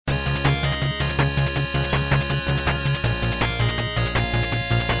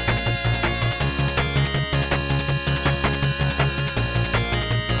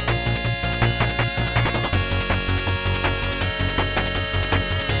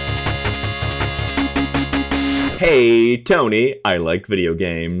Hey, Tony, I like video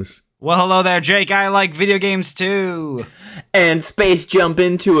games. Well, hello there, Jake. I like video games too. And space jump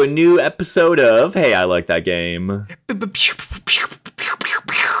into a new episode of Hey, I Like That Game.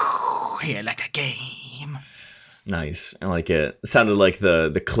 Hey, I like that game. Nice. I like it. It sounded like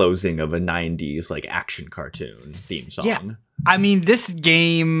the closing of a 90s like action cartoon theme song. Yeah. I mean, this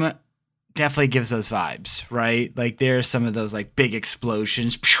game definitely gives those vibes, right? Like there's some of those like big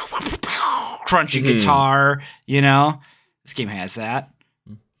explosions, crunchy guitar, you know? This game has that.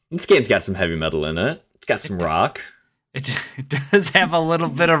 This game's got some heavy metal in it. It's got some rock. It does have a little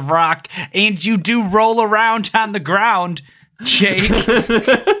bit of rock, and you do roll around on the ground, Jake.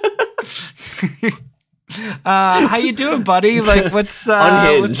 How you doing, buddy? Like, what's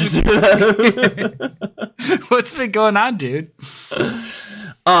Unhinged. what's been going on, dude?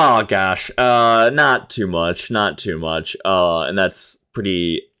 Oh gosh, not too much, and that's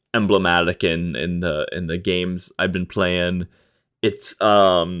pretty emblematic in the games I've been playing. It's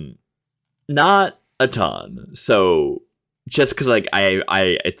not a ton, so just because like I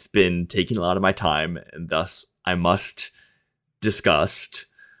it's been taking a lot of my time, and thus I must discuss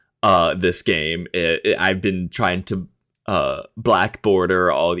this game. I've been trying to black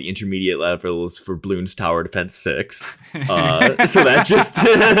border all the intermediate levels for Bloons Tower Defense 6, so that just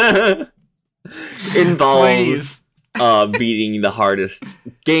involves beating the hardest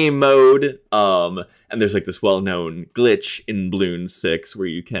game mode, and there's like this well-known glitch in Bloons 6 where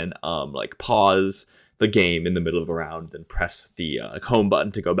you can like pause the game in the middle of a round, then press the home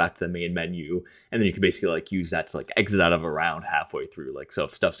button to go back to the main menu, and then you can basically like use that to like exit out of a round halfway through. Like, so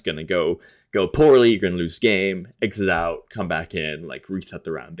if stuff's gonna go poorly, you're gonna lose game, exit out, come back in, like reset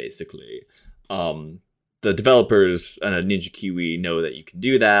the round basically. The developers and Ninja Kiwi know that you can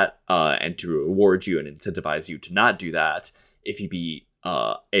do that, and to reward you and incentivize you to not do that, if you beat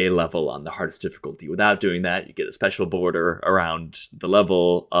a level on the hardest difficulty. Without doing that, you get a special border around the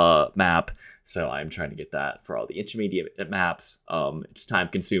level map. So I'm trying to get that for all the intermediate maps. It's time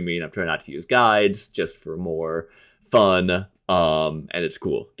consuming. I'm trying not to use guides just for more fun. And it's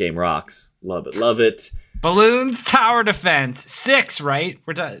cool. Game rocks. Love it. Love it. Bloons Tower Defense 6, right?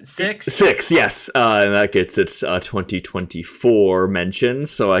 We're done. 6? 6, yes. And that gets its 2024 mention,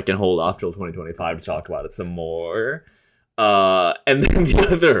 so I can hold off till 2025 to talk about it some more. And then the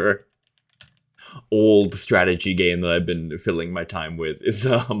other old strategy game that I've been filling my time with is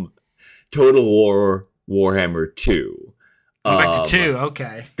Total War Warhammer 2. Going back to 2,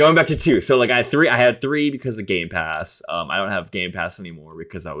 okay. Going back to 2. So like I had 3 because of Game Pass. I don't have Game Pass anymore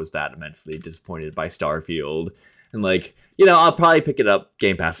because I was that immensely disappointed by Starfield. And like, you know, I'll probably pick it up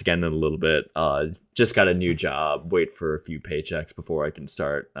Game Pass again in a little bit. Just got a new job. Wait for a few paychecks before I can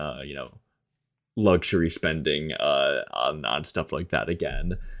start luxury spending on stuff like that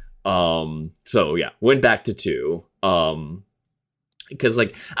again. So yeah, went back to 2. Because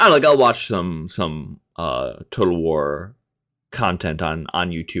like I don't know, like I'll watch some Total War content on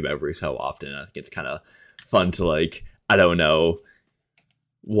YouTube every so often. I think it's kind of fun to like, I don't know,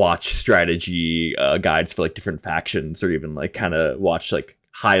 watch strategy guides for like different factions, or even like kind of watch like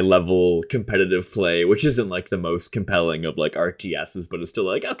high level competitive play, which isn't like the most compelling of like RTSs, but it's still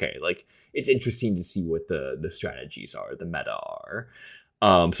like, okay, like it's interesting to see what the strategies are, the meta are.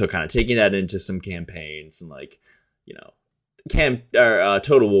 So kind of taking that into some campaigns, and like, you know,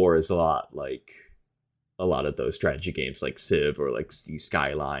 Total War is a lot like a lot of those strategy games like Civ or like these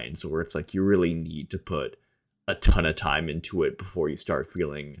Skylines, where it's like you really need to put a ton of time into it before you start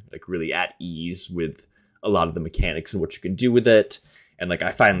feeling like really at ease with a lot of the mechanics and what you can do with it. And like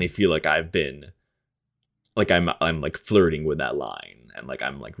I finally feel like I've been like I'm like flirting with that line, and like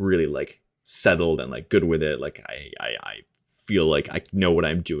I'm like really like settled and like good with it. Like I feel like I know what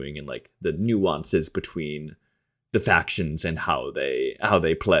I'm doing, and like the nuances between the factions and how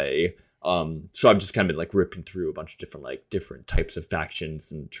they play. So I've just kind of been like ripping through a bunch of different types of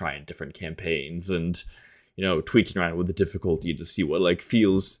factions and trying different campaigns, and you know, tweaking around with the difficulty to see what like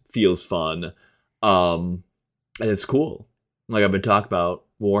feels fun. And it's cool. Like I've been talking about,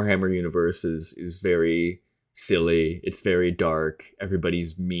 Warhammer universe is very silly. It's very dark.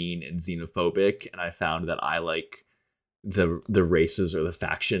 Everybody's mean and xenophobic, and I found that I like the races or the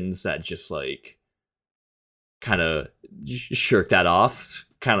factions that just like kind of shirk that off.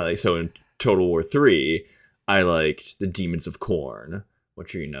 Kind of like, so in Total War 3, I liked the Demons of Khorne,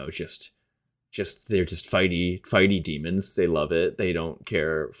 which are, you know, just they're just fighty demons. They love it. They don't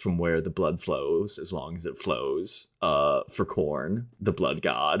care from where the blood flows as long as it flows. For Korn, the blood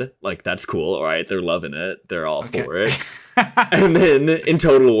god, like that's cool. All right, they're loving it. They're all for it. And then in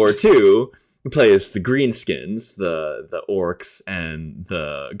Total War 2, we play as the greenskins, the orcs and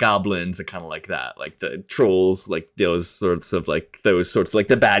the goblins, and kind of like that, like the trolls, like those sorts of like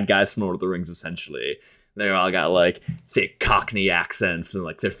the bad guys from Lord of the Rings, essentially. They all got like thick Cockney accents, and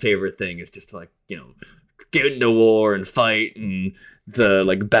like their favorite thing is just to like, you know, get into war and fight. And the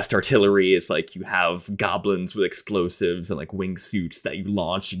like best artillery is like you have goblins with explosives and like wingsuits that you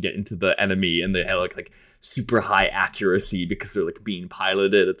launch and get into the enemy, and they have like super high accuracy because they're like being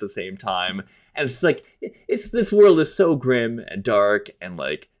piloted at the same time. And it's like this world is so grim and dark and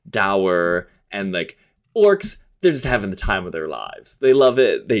like dour, and like orcs, they're just having the time of their lives. They love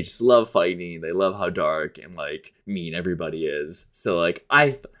it. They just love fighting. They love how dark and like mean everybody is. So like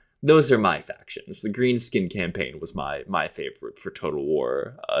those are my factions. The Greenskin campaign was my favorite for Total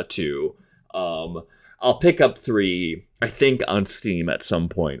War 2. I'll pick up 3, I think, on Steam at some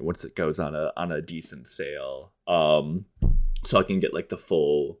point once it goes on a decent sale. So I can get like the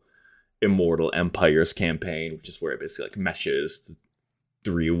full Immortal Empires campaign, which is where it basically like meshes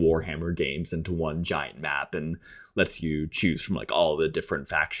 3 Warhammer games into one giant map and lets you choose from like all the different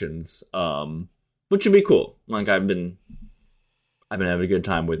factions, which would be cool. Like I've been having a good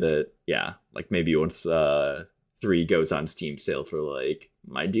time with it. Yeah, like maybe once 3 goes on Steam sale for like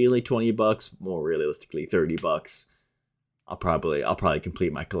ideally $20, more realistically $30, I'll probably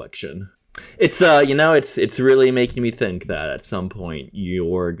complete my collection. It's it's really making me think that at some point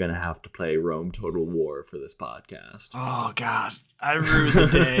you're gonna have to play Rome Total War for this podcast. Oh God, I ruined the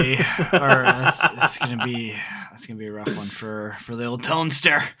day. Or that's gonna be a rough one for the old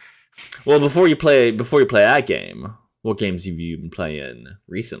Tonester. Well, before you play that game, what games have you been playing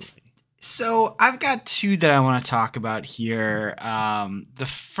recently? So I've got 2 that I want to talk about here. The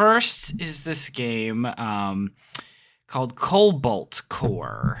first is this game called Cobalt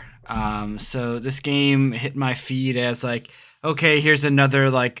Core. So this game hit my feed as like, okay, here's another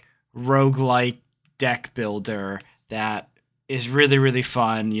like roguelike deck builder that is really, really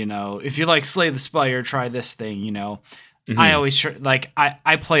fun. You know, if you like Slay the Spire, try this thing, you know. Mm-hmm. I always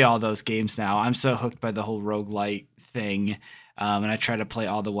I play all those games now. I'm so hooked by the whole roguelike thing. And I try to play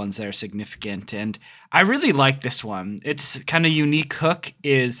all the ones that are significant. And I really like this one. Its kind of unique hook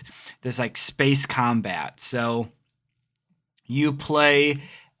is this like space combat. So you play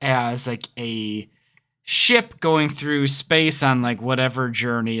as like a ship going through space on like whatever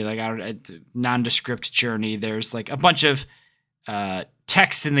journey, like a nondescript journey. There's like a bunch of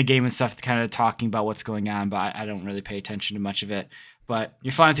text in the game and stuff kind of talking about what's going on, but I don't really pay attention to much of it. But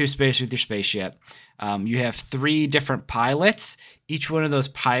you're flying through space with your spaceship. You have 3 different pilots. Each one of those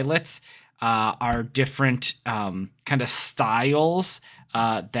pilots are different kind of styles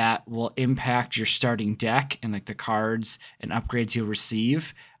that will impact your starting deck and like the cards and upgrades you'll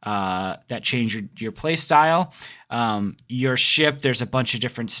receive that change your play style. Your ship, there's a bunch of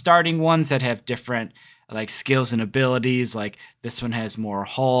different starting ones that have different like skills and abilities. Like this one has more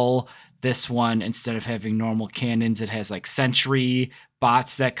hull. This one, instead of having normal cannons, it has like sentry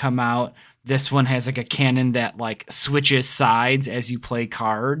bots that come out. This one has like a cannon that like switches sides as you play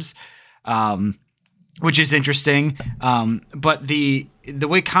cards, which is interesting. But the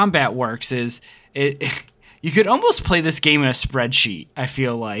way combat works is you could almost play this game in a spreadsheet, I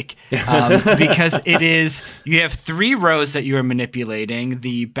feel like, because you have 3 rows that you are manipulating.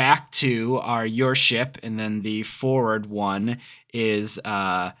 The back 2 are your ship, and then the forward one is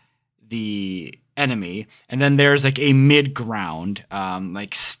the enemy. And then there's like a mid-ground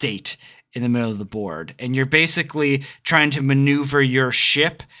like state in the middle of the board. And you're basically trying to maneuver your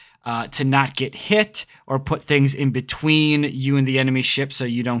ship to not get hit or put things in between you and the enemy ship so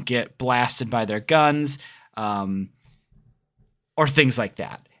you don't get blasted by their guns, or things like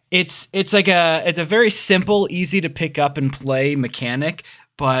that. It's a very simple, easy to pick up and play mechanic,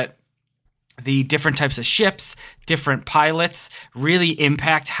 but the different types of ships, different pilots really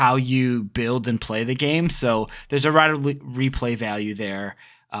impact how you build and play the game. So there's a lot of replay value there.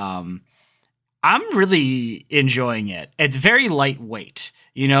 I'm really enjoying it. It's very lightweight.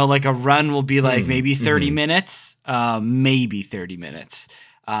 You know, like a run will be like maybe 30 minutes, maybe 30 minutes.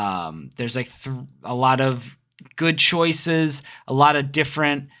 There's like a lot of good choices, a lot of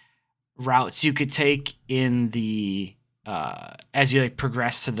different routes you could take in the as you like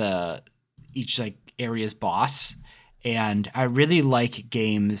progress to each like area's boss. And I really like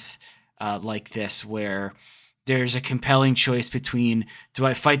games like this where there's a compelling choice between, do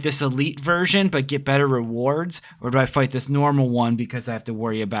I fight this elite version but get better rewards, or do I fight this normal one because I have to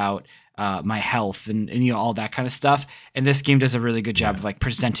worry about my health and all that kind of stuff. And this game does a really good job of like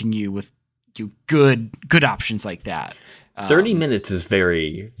presenting you with good options like that. 30 minutes is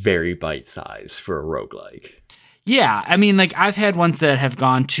very, very bite size for a roguelike. Yeah, I mean, like I've had ones that have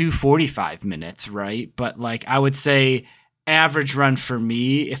gone to 45 minutes, right? But like I would say average run for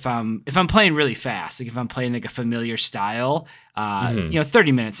me, if I'm playing really fast, like if I'm playing like a familiar style,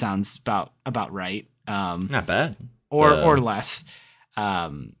 30 minutes sounds about right. Not bad. Or less.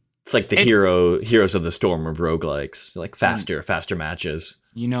 It's like the Heroes of the Storm of roguelikes, like faster matches.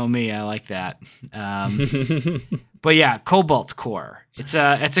 You know me, I like that. But yeah, Cobalt Core. It's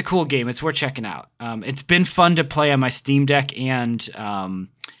a cool game. It's worth checking out. It's been fun to play on my Steam Deck and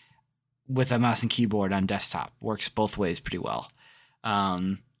with a mouse and keyboard on desktop. Works both ways pretty well.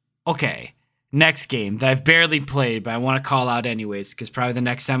 Okay, next game that I've barely played, but I want to call out anyways, because probably the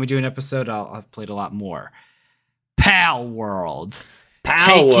next time we do an episode, I'll have played a lot more. Pal World.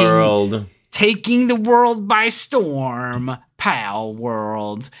 Taking the world by storm. Pal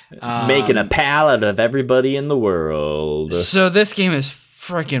World. Making a pal out of everybody in the world. So this game is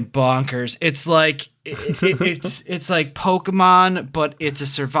freaking bonkers. It's like it's like Pokemon, but it's a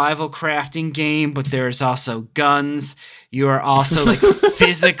survival crafting game, but there's also guns. You are also like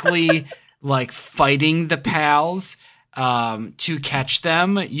physically like fighting the pals to catch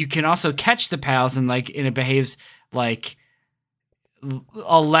them. You can also catch the pals and it behaves like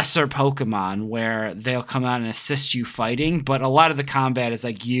a lesser Pokemon where they'll come out and assist you fighting, but a lot of the combat is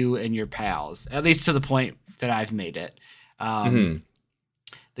like you and your pals, at least to the point that I've made it.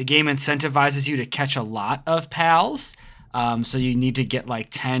 The game incentivizes you to catch a lot of pals, so you need to get like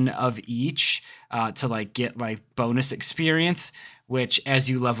 10 of each to like get like bonus experience, which as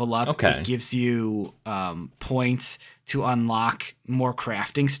you level up, it gives you points to unlock more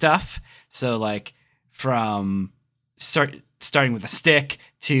crafting stuff. So like from starting with a stick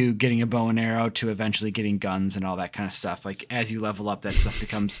to getting a bow and arrow to eventually getting guns and all that kind of stuff. Like as you level up, that stuff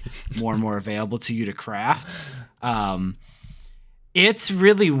becomes more and more available to you to craft. It's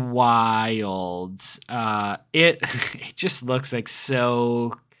really wild. It just looks like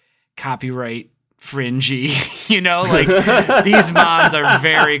so copyright fringy, like these mods are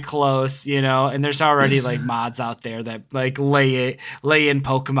very close, and there's already like mods out there that like lay in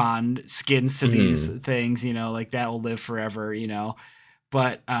Pokemon skins to these things, like that will live forever,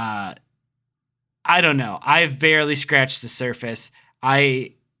 but I don't know. I've barely scratched the surface.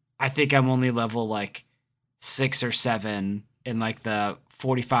 I think I'm only level like 6 or 7 in like the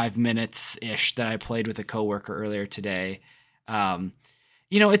 45 minutes ish that I played with a coworker earlier today.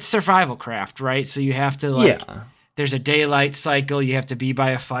 It's survival craft, right? So you have to there's a daylight cycle. You have to be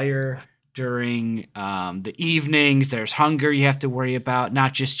by a fire during the evenings. There's hunger you have to worry about,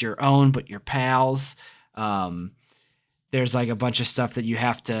 not just your own, but your pals. There's like a bunch of stuff that you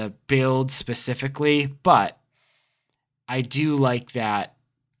have to build specifically, but I do like that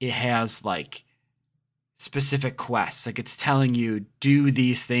it has like specific quests. Like it's telling you do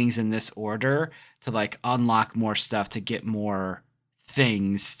these things in this order to like unlock more stuff to get more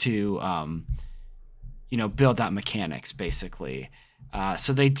things to build out mechanics basically.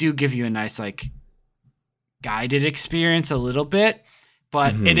 So they do give you a nice like guided experience a little bit,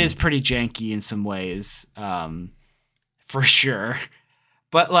 but it is pretty janky in some ways, for sure.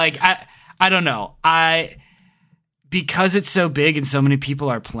 But like I don't know. Because it's so big and so many people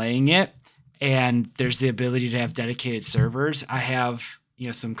are playing it and there's the ability to have dedicated servers, I have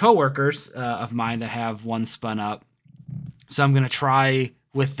some coworkers of mine that have one spun up. So I'm going to try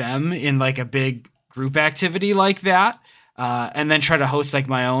with them in like a big group activity like that, and then try to host like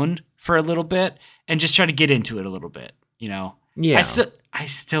my own for a little bit and just try to get into it a little bit, Yeah. I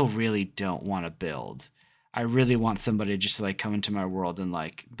still really don't want to build. I really want somebody just to like come into my world and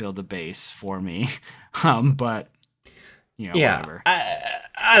like build a base for me. But whatever.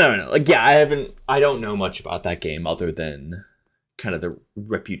 I don't know. Like, I don't know much about that game other than kind of the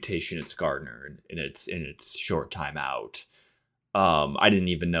reputation it's garnered in its short time out. I didn't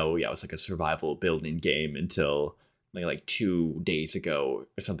even know it was like a survival building game until like 2 days ago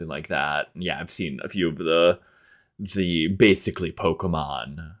or something like that. And yeah, I've seen a few of the basically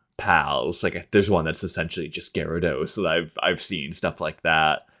Pokemon pals. Like there's one that's essentially just Gyarados that I've seen stuff like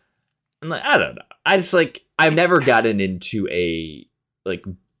that. And like I don't know. I just like I've never gotten into a like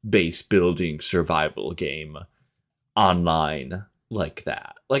base building survival game online like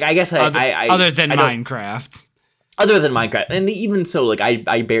that. Like I guess other than Minecraft. Other than Minecraft. And even so, like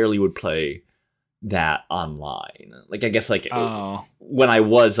I barely would play that online. Like I guess like when I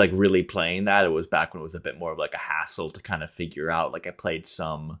was like really playing that, it was back when it was a bit more of like a hassle to kind of figure out. Like I played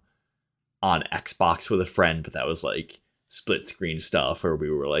some on Xbox with a friend, but that was like split screen stuff where we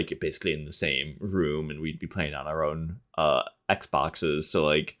were like basically in the same room and we'd be playing on our own Xboxes. So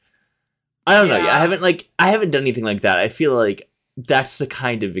like, I don't know. I haven't done anything like that. I feel like that's the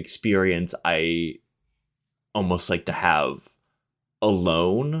kind of experience I almost like to have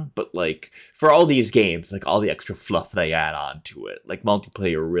alone. But like for all these games, like all the extra fluff they add on to it, like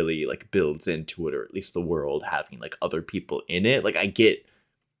multiplayer really like builds into it, or at least the world having like other people in it. Like I get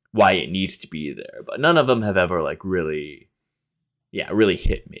why it needs to be there, but none of them have ever like really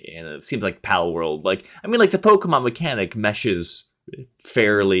hit me. And it seems like Pal World, like, I mean, like the Pokemon mechanic meshes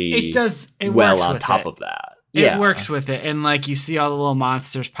fairly well on top of that. It works with it. And like you see all the little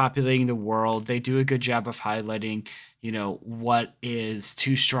monsters populating the world. They do a good job of highlighting, you know, what is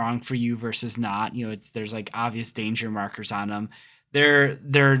too strong for you versus not. You know, there's like obvious danger markers on them.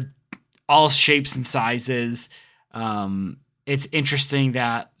 They're all shapes and sizes. It's interesting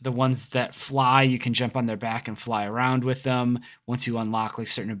that the ones that fly, you can jump on their back and fly around with them once you unlock like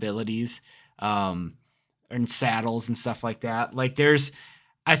certain abilities, and saddles and stuff like that. Like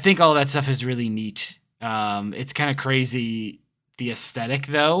I think all that stuff is really neat. It's kind of crazy, the aesthetic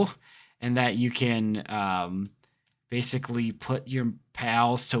though, and that you can basically put your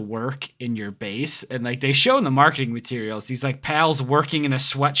pals to work in your base. And like they show in the marketing materials, these like pals working in a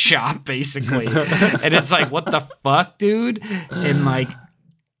sweatshop basically. And it's like, what the fuck, dude? And like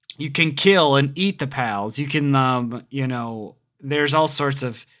you can kill and eat the pals. You can, you know, there's all sorts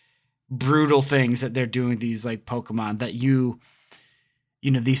of brutal things that they're doing with these like Pokemon that you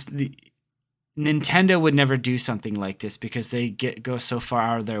know, Nintendo would never do something like this because they go so far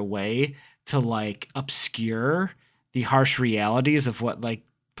out of their way to like obscure the harsh realities of what like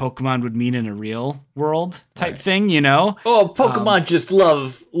Pokemon would mean in a real world type thing, you know? Oh, Pokemon just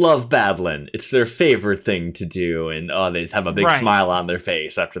love battling. It's their favorite thing to do, and they just have a big smile on their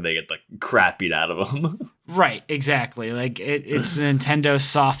face after they get the crap beat out of them. Right, exactly. Like it's Nintendo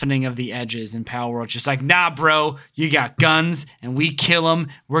softening of the edges, and Pal World just like, nah, bro, you got guns, and we kill them.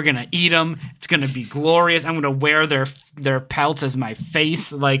 We're gonna eat them. It's gonna be glorious. I'm gonna wear their pelts as my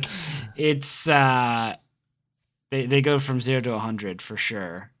face. Like it's They go from 0 to 100 for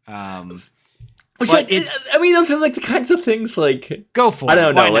sure. I mean, those are like the kinds of things like go for it. I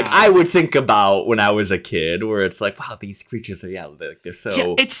don't know. Why like not? I would think about when I was a kid, where it's like, wow, these creatures are they're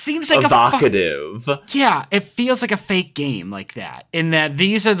so it seems like evocative. It feels like a fake game like that. In that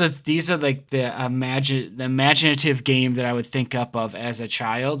these are like the imaginative game that I would think up of as a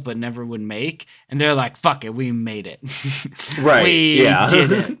child, but never would make. And they're like, fuck it, we made it. Right? We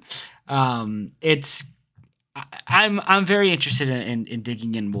did it. It's. I'm very interested in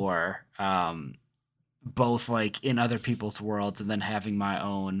digging in more, both like in other people's worlds and then having my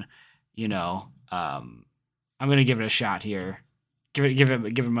own, you know. I'm gonna give it a shot here. Give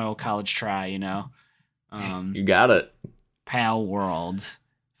it my old college try, you know. You got it. Pal World,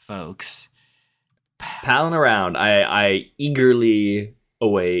 folks. Palling around. I eagerly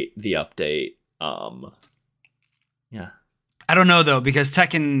await the update. Yeah. I don't know though, because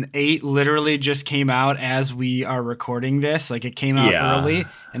Tekken 8 literally just came out as we are recording this. Like it came out early,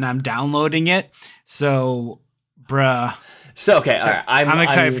 and I'm downloading it. So, bruh. So okay, all right. I'm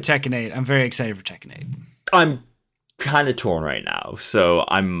excited for Tekken 8. I'm very excited for Tekken 8. I'm kind of torn right now. So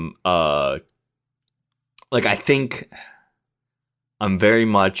I'm like I think I'm very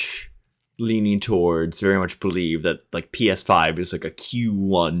much leaning towards, very much believe that like PS5 is like a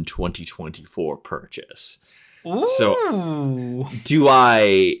Q1 2024 purchase. Ooh. So, do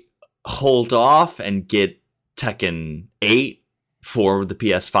I hold off and get Tekken 8 for the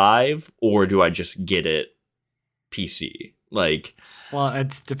PS5, or do I just get it PC? Like, well,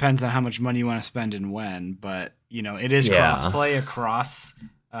 it depends on how much money you want to spend and when, but you know, it is crossplay across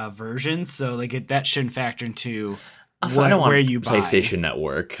versions, so like that shouldn't factor into also, I don't want where you PlayStation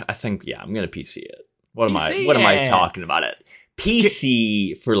Network. I think I'm gonna PC it. What am I talking about it?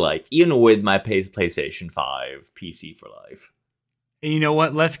 PC for life, even with my PlayStation 5, PC for life. And you know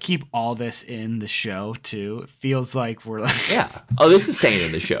what? Let's keep all this in the show too. It feels like we're like Oh, this is staying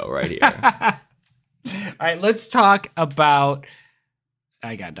in the show right here. All right, let's talk about.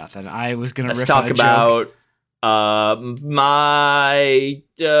 I got nothing. I was gonna. Let's talk about my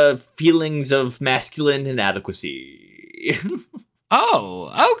feelings of masculine inadequacy.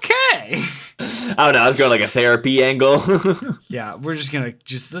 Oh, okay. I don't know. I was going like a therapy angle. Yeah, we're just gonna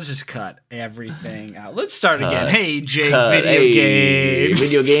let's just cut everything out. Let's start again. Hey, Jake, video games.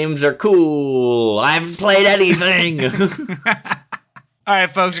 Video games are cool. I haven't played anything. All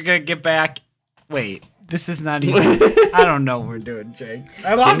right, folks, we're gonna get back. Wait, this is not even. I don't know what we're doing, Jake.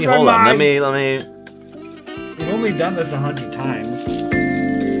 I lost my hold mind. on. Let me. We've only done this 100 times.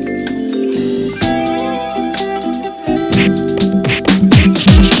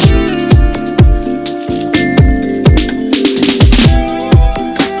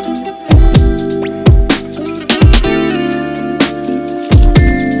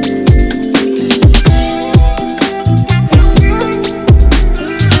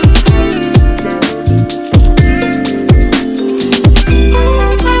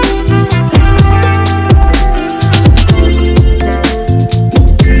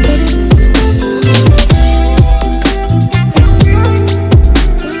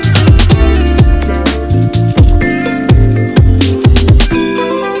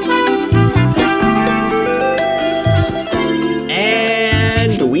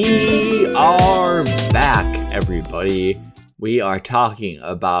 everybody. We are talking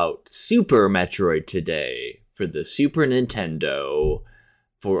about Super Metroid today for the Super Nintendo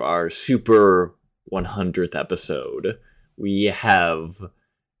for our Super 100th episode. We have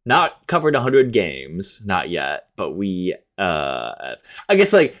not covered 100 games, not yet, but we, I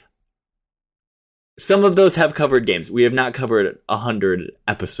guess, like, some of those have covered games. We have not covered 100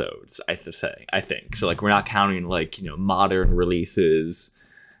 episodes, I think. So, like, we're not counting, like, you know, modern releases,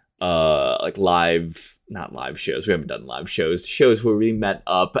 like not live shows. We haven't done live shows where we met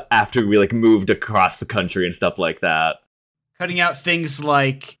up after we, like, moved across the country and stuff like that. Cutting out things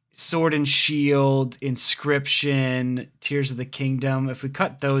like Sword and Shield, Inscription, Tears of the Kingdom. If we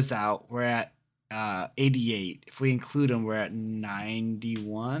cut those out, we're at 88. If we include them, we're at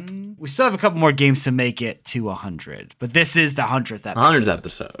 91. We still have a couple more games to make it to 100, but this is the 100th episode. 100th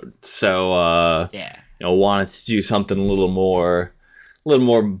episode. So, yeah, you know, wanted to do something a little more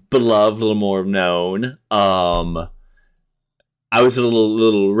beloved, a little more known. I was a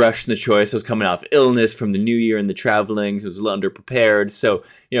little rushed in the choice. I was coming off illness from the new year and the traveling, so I was a little underprepared. So,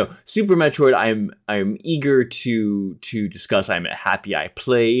 you know, Super Metroid, I'm eager to discuss. I'm happy I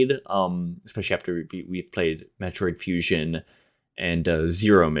played, especially after we've played Metroid Fusion and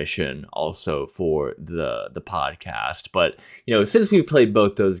Zero Mission also for the podcast. But, you know, since we've played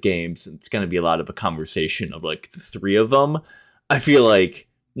both those games, it's going to be a lot of a conversation of, like, the three of them. I feel like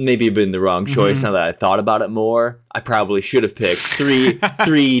maybe been the wrong choice now that I thought about it more. I probably should have picked one of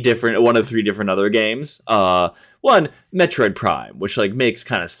three different other games. One, Metroid Prime, which, like, makes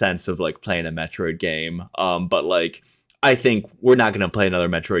kind of sense of, like, playing a Metroid game. But, like, I think we're not going to play another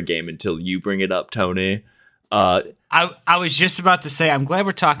Metroid game until you bring it up, Tony. I was just about to say, I'm glad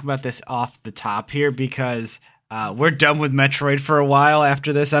we're talking about this off the top here because we're done with Metroid for a while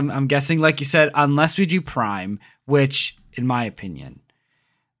after this. I'm guessing, like you said, unless we do Prime, which, in my opinion,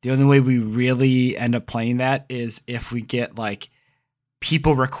 the only way we really end up playing that is if we get, like,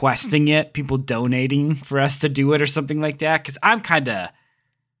 people requesting it, people donating for us to do it or something like that. Because I'm kind of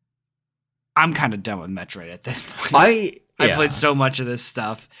done with Metroid at this point. I played so much of this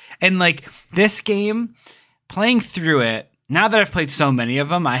stuff. And, like, this game, playing through it, now that I've played so many of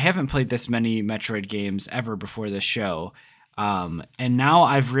them, I haven't played this many Metroid games ever before this show. And now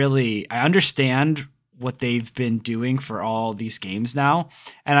I understand what they've been doing for all these games now.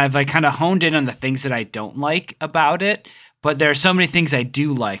 And I've, like, kind of honed in on the things that I don't like about it, but there are so many things I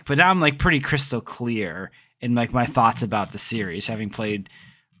do like, but now I'm, like, pretty crystal clear in, like, my thoughts about the series, having played,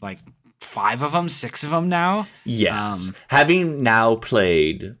 like, 6 of them now. Yes. Having now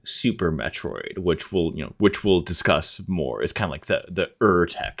played Super Metroid, which we'll discuss more, is kind of like the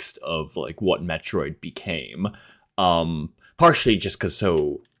text of, like, what Metroid became. Partially just because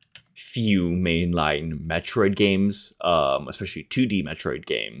so few mainline Metroid games, especially 2D Metroid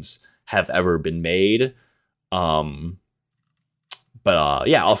games, have ever been made. But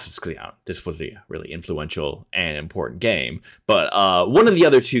also just because this was a really influential and important game. But one of the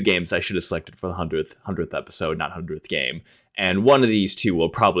other two games I should have selected for the 100th episode, not 100th game, and one of these two will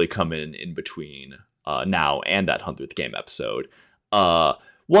probably come in between now and that 100th game episode.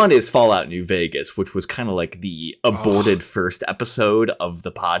 One is Fallout New Vegas, which was kind of like the aborted first episode of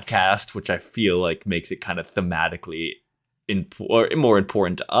the podcast, which I feel like makes it kind of thematically more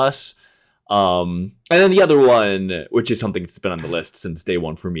important to us. And then the other one, which is something that's been on the list since day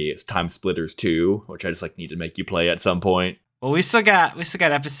one for me, is Time Splitters 2, which I just, like, need to make you play at some point. Well, we still got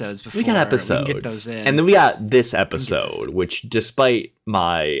episodes before. We got episodes. We can get those in. And then we got this episode, which, despite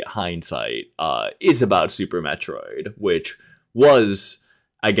my hindsight, is about Super Metroid, which was,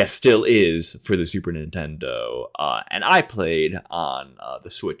 I guess, still is for the Super Nintendo. And I played on the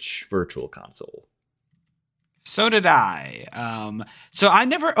Switch Virtual Console. So did I. So I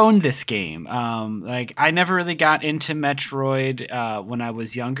never owned this game. Like, I never really got into Metroid when I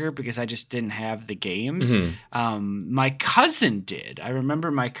was younger because I just didn't have the games. My cousin did. I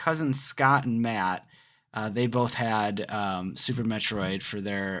remember my cousins Scott and Matt. They both had Super Metroid for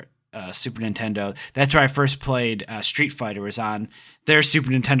their Super Nintendo. That's where I first played Street Fighter, was on their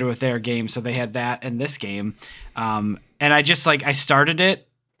Super Nintendo with their game. So they had that and this game. And I just, like, I started it.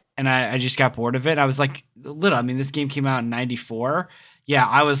 And I just got bored of it. I was, like, little. I mean, this game came out in 94. Yeah,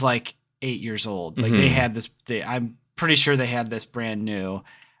 I was, like, 8 years old. Like, they had this. I'm pretty sure they had this brand new.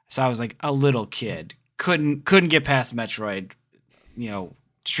 So I was, like, a little kid. Couldn't get past Metroid. You know,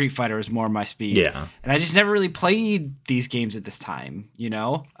 Street Fighter was more my speed. Yeah. And I just never really played these games at this time, you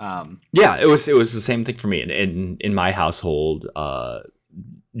know? Yeah, it was the same thing for me. In my household,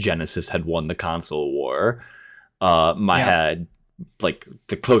 Genesis had won the console war. Had, like,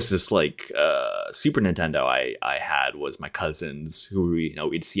 the closest, like, Super Nintendo I had was my cousins, who, you know,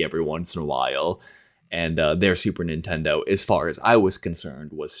 we'd see every once in a while. and their Super Nintendo, as far as I was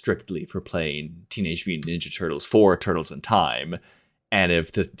concerned, was strictly for playing Teenage Mutant Ninja Turtles 4, Turtles in Time. And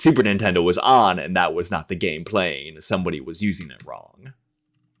if the Super Nintendo was on and that was not the game playing, somebody was using it wrong.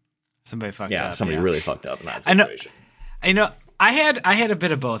 Somebody fucked up. Yeah, somebody really fucked up in that situation. I know. I had a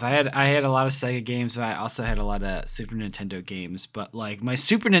bit of both. I had a lot of Sega games, but I also had a lot of Super Nintendo games. But like my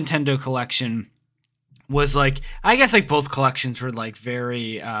Super Nintendo collection was like, I guess like both collections were like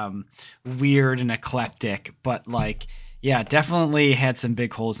very weird and eclectic. But like, yeah, definitely had some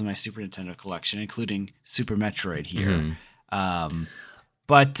big holes in my Super Nintendo collection, including Super Metroid here.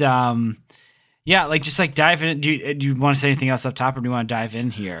 Yeah, like just like dive in. Do you want to say anything else up top, or do you want to dive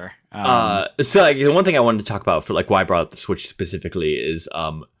in here? So like, the one thing I wanted to talk about for like why I brought up the Switch specifically is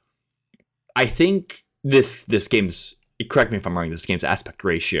I think this game's, correct me if I'm wrong, this game's aspect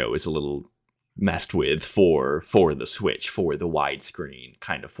ratio is a little messed with for the Switch, for the widescreen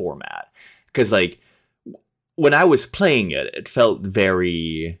kind of format. Because like when I was playing it, it felt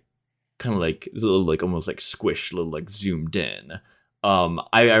very kind of like a little like almost like squished, a little like zoomed in.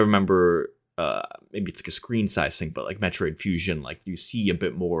 I remember maybe it's like a screen size thing, but like Metroid Fusion, like you see a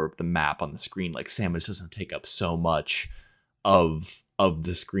bit more of the map on the screen. Like Samus doesn't take up so much of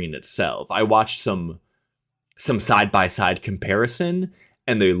the screen itself. I watched some side by side comparison,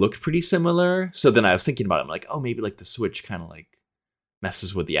 and they looked pretty similar. So then I was thinking about it. I'm like, oh, maybe like the Switch kind of like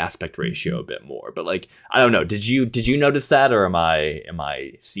messes with the aspect ratio a bit more. But like, I don't know. Did you notice that, or am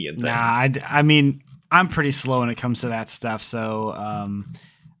I seeing things? Nah, I mean, I'm pretty slow when it comes to that stuff. So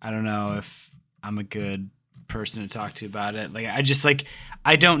I don't know if I'm a good person to talk to about it. Like,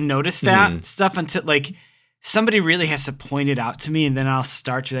 I don't notice that stuff until like somebody really has to point it out to me, and then I'll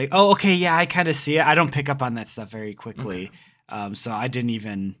start to be like, oh, okay, yeah, I kind of see it. I don't pick up on that stuff very quickly. Okay. So I didn't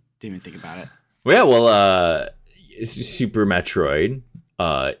even think about it. Well, yeah, well, Super Metroid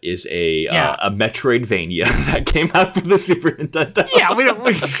is a Metroidvania that came out for the Super Nintendo. Yeah,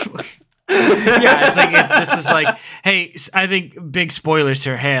 yeah, it's like this is like, hey, I think big spoilers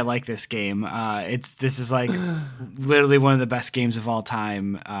here. Hey, I like this game. This is like literally one of the best games of all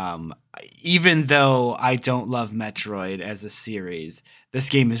time. Even though I don't love Metroid as a series, this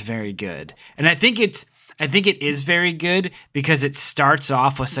game is very good, and I think it is very good because it starts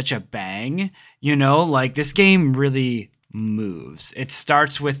off with such a bang. You know, like this game really moves. It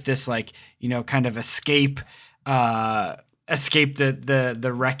starts with this like, you know, kind of escape the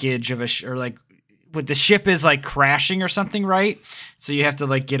wreckage of or like what the ship is like crashing or something, right? So you have to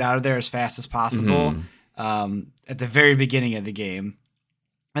like get out of there as fast as possible at the very beginning of the game.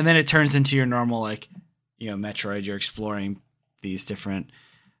 And then it turns into your normal, like, you know, Metroid. You're exploring these different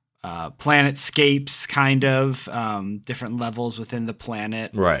planetscapes, kind of different levels within the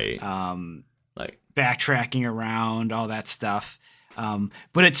planet. Right. Like backtracking around, all that stuff.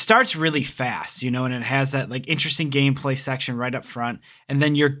 But it starts really fast, you know, and it has that like interesting gameplay section right up front. And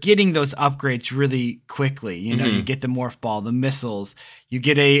then you're getting those upgrades really quickly. You know, you get the morph ball, the missiles, you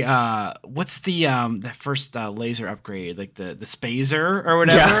get a, what's the first laser upgrade, like the Spazer or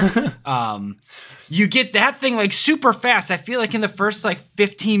whatever. Yeah. You get that thing like super fast. I feel like in the first like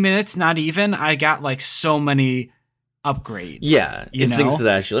 15 minutes, not even, I got like so many upgrades. Yeah. It's things that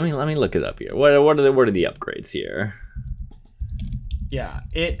actually, let me look it up here. What are the upgrades here? Yeah,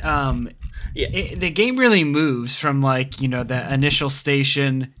 the game really moves from like, you know, the initial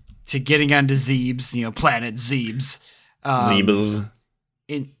station to getting onto Zebes, you know, planet Zebes. Zebes.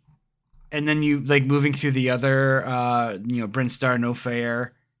 And then you like moving through the other, you know, Brinstar, No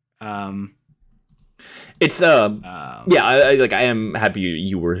Fair. It's I am happy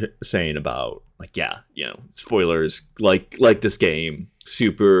you were saying about like, yeah, you know, spoilers, like this game,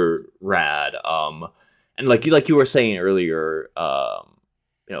 super rad. And like you were saying earlier,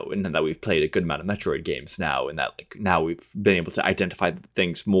 you know, and that we've played a good amount of Metroid games now, and that like now we've been able to identify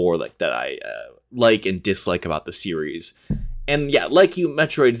things more like that I like and dislike about the series. And yeah, like you,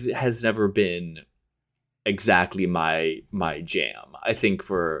 Metroid has never been exactly my jam. I think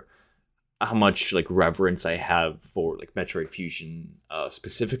for how much like reverence I have for like Metroid Fusion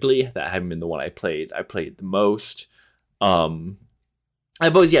specifically, that having been the one I played the most.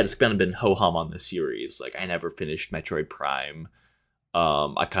 I've always just kind of been ho-hum on the series. Like I never finished Metroid Prime.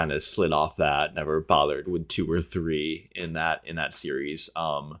 I kind of slid off that, never bothered with 2 or 3 in that series.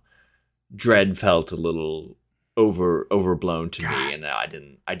 Dread felt a little overblown to me, and I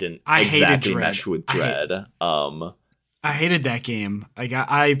didn't exactly mesh with Dread. I hated that game.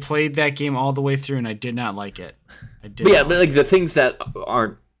 I played that game all the way through, and I did not like it. But like the things that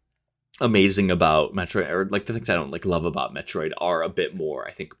aren't amazing about Metroid, or like the things I don't like love about Metroid, are a bit more,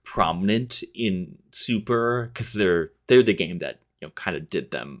 I think, prominent in Super, because they're the game that kind of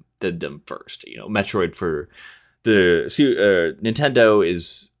did them first. Metroid for the Nintendo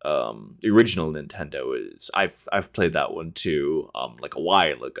is the original Nintendo is I've played that one too like a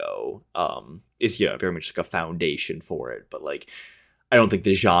while ago. Is very much like a foundation for it, but like I don't think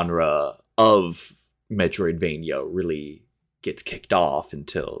the genre of Metroidvania really gets kicked off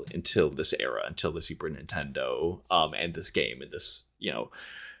until this era, until the Super Nintendo, and this game, and this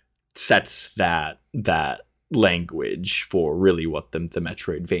sets that language for really what the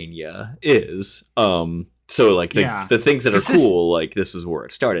Metroidvania is. So like the things that are cool, like this is where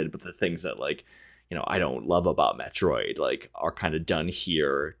it started, but the things that like I don't love about Metroid like are kind of done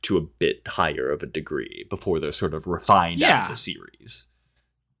here to a bit higher of a degree before they're sort of refined out of the series.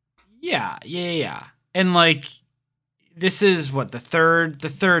 Yeah. And like this is what the third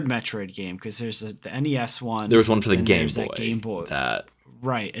Metroid game, because there's the NES one. There was one for the Game Boy. That Game Boy.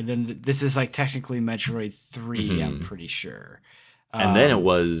 Right, and then this is like technically Metroid 3, I'm pretty sure. And then it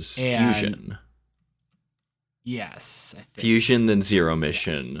was Fusion. Yes, I think. Fusion, then Zero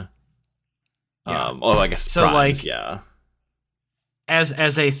Mission. Yeah. I guess so. Primes, like, yeah.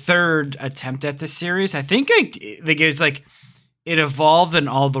 As a third attempt at this series, I think it's like it evolved in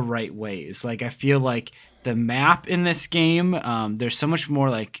all the right ways. Like I feel like the map in this game, there's so much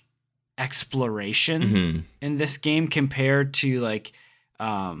more like exploration in this game compared to like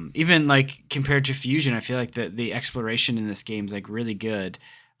even like compared to Fusion. I feel like the exploration in this game is like really good,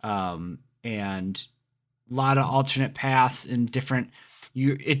 and a lot of alternate paths and different.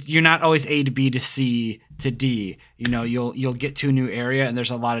 You're not always A to B to C to D. You'll get to a new area and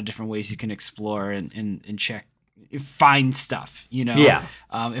there's a lot of different ways you can explore and check, find stuff. Yeah.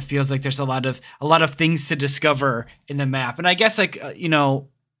 It feels like there's a lot of things to discover in the map, and I guess like a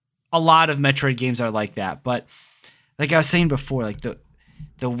lot of Metroid games are like that. But like I was saying before, like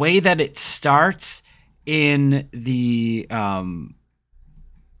the way that it starts in the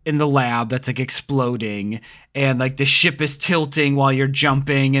lab that's like exploding, and like the ship is tilting while you're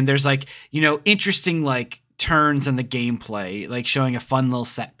jumping, and there's like interesting like turns in the gameplay, like showing a fun little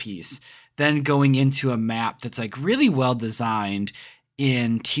set piece, then going into a map that's like really well designed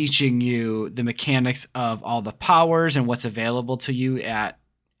in teaching you the mechanics of all the powers and what's available to you at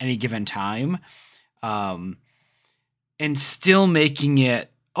any given time, and still making it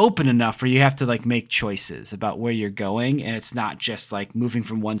open enough where you have to like make choices about where you're going, and it's not just like moving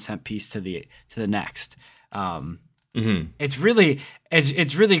from one set piece to the next. It's really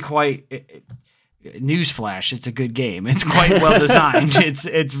quite newsflash. It's a good game. It's quite well designed.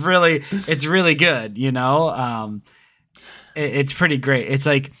 It's really good. It's pretty great. It's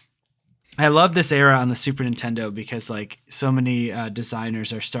like I love this era on the Super Nintendo because like so many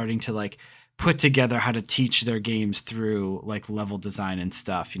designers are starting to like put together how to teach their games through like level design and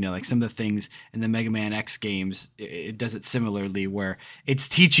stuff. Like some of the things in the Mega Man X games, it does it similarly, where it's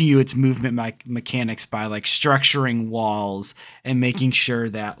teaching you its movement mechanics by like structuring walls and making sure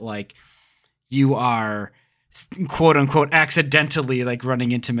that like you are quote unquote accidentally like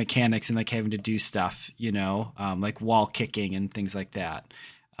running into mechanics and like having to do stuff, like wall kicking and things like that.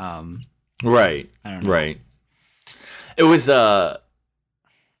 Right. I don't know. Right. It was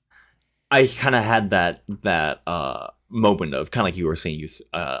I kind of had that moment of kind of like you were saying, you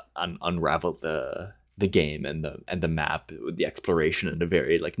unravel the game and the map with the exploration in a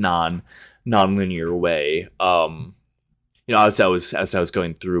very like non-linear way. As I was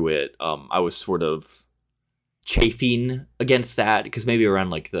going through it, I was sort of chafing against that because maybe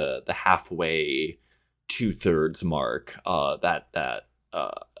around like the halfway 2/3 mark, that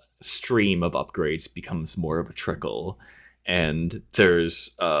stream of upgrades becomes more of a trickle. And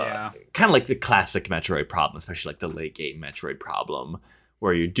there's kind of like the classic Metroid problem, especially like the late game Metroid problem,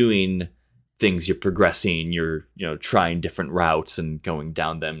 where you're doing things, you're progressing, you're trying different routes and going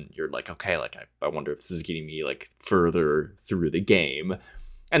down them. You're like, okay, like I wonder if this is getting me like further through the game,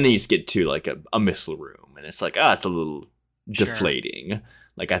 and then you just get to like a missile room, and it's like, it's a little deflating.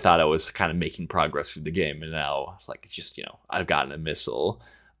 Like I thought I was kind of making progress through the game, and now it's like it's just I've gotten a missile.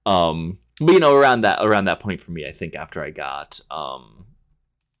 But around that point for me, I think after I got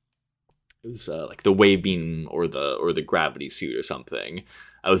it was like the wave beam or the gravity suit or something,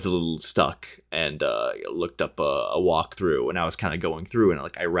 I was a little stuck and looked up a walkthrough, and I was kind of going through, and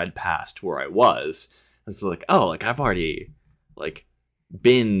like I read past where I was. I was like, oh, like I've already like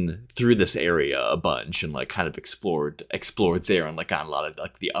been through this area a bunch and like kind of explored there and like gotten a lot of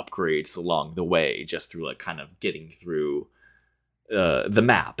like the upgrades along the way just through like kind of getting through the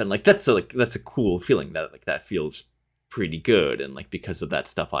map, and like that's a cool feeling that like that feels pretty good, and like because of that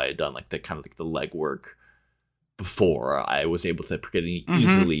stuff I had done like the kind of like the legwork before, I was able to pretty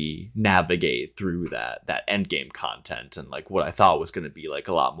easily navigate through that end game content, and like what I thought was going to be like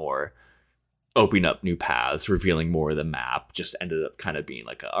a lot more opening up new paths, revealing more of the map, just ended up kind of being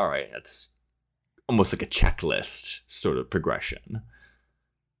like, all right, that's almost like a checklist sort of progression.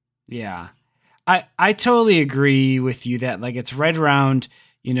 Yeah. I totally agree with you that like it's right around,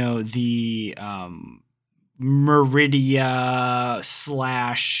 you know, the Meridia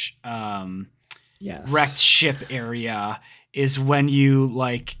 / wrecked ship area is when you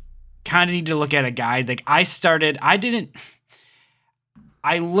like kind of need to look at a guide. Like I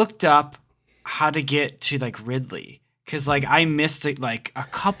looked up how to get to like Ridley because like I missed it, like a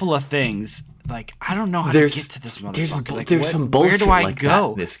couple of things. Like I don't know how to get to this motherfucker. There's some bullshit where do I like go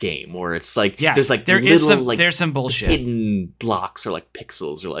that in this game where it's like there's some bullshit, hidden blocks or like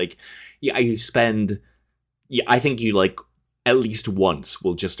pixels or like I think you like at least once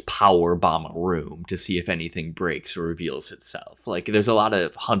will just power bomb a room to see if anything breaks or reveals itself. Like there's a lot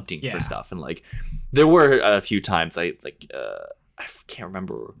of hunting for stuff, and like there were a few times I can't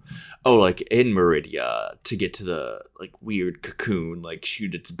remember. Oh, like in Meridia to get to the like weird cocoon, like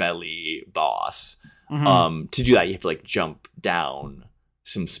shoot its belly boss. To do that, you have to like jump down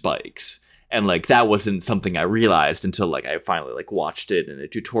some spikes, and like that wasn't something I realized until like I finally like watched it in a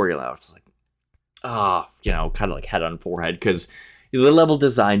tutorial. I was like, kind of like head on forehead, because the level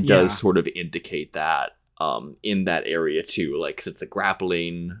design does sort of indicate that in that area too. Like, 'cause it's a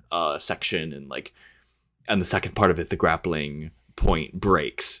grappling section, and the second part of it, the grappling point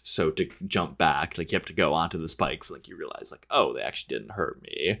breaks, so to jump back, like you have to go onto the spikes. Like you realize, like, oh, they actually didn't hurt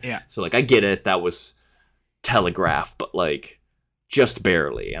me. Yeah. So like I get it, that was telegraphed, but like just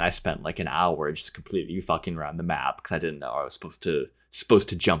barely. And I spent like an hour just completely fucking around the map because I didn't know I was supposed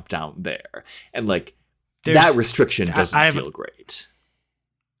to jump down there, and like that restriction doesn't feel great.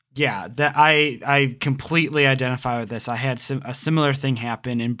 Yeah, that I completely identify with this. I had a similar thing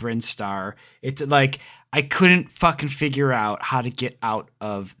happen in Brinstar. It's like I couldn't fucking figure out how to get out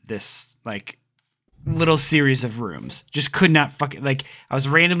of this like little series of rooms. Just could not fucking, like, I was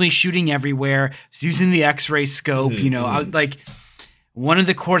randomly shooting everywhere. I was using the X-ray scope, I was like, one of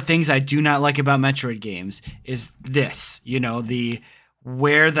the core things I do not like about Metroid games is this, the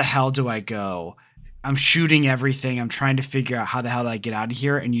where the hell do I go? I'm shooting everything. I'm trying to figure out how the hell do I get out of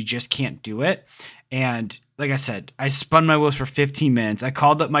here, and you just can't do it. And like I said, I spun my wheels for 15 minutes. I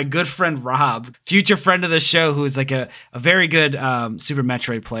called up my good friend Rob, future friend of the show, who's like a very good Super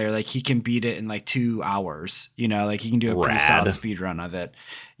Metroid player. Like he can beat it in like 2 hours. Like he can do a pretty solid speed run of it.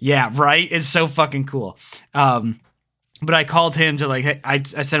 Yeah, right? It's so fucking cool. But I called him to like, I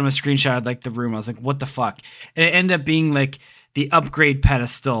sent him a screenshot of like the room. I was like, what the fuck? And it ended up being like the upgrade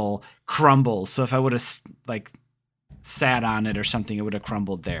pedestal crumbles. So if I would have like sat on it or something, it would have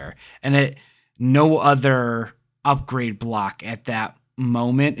crumbled there. And no other upgrade block at that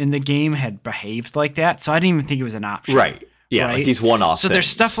moment in the game had behaved like that. So I didn't even think it was an option. Right. Yeah. Right? Like these one-off So there's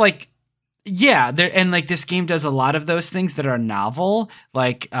stuff like, and like this game does a lot of those things that are novel.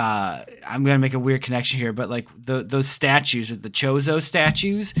 Like, I'm going to make a weird connection here, but like those statues with the Chozo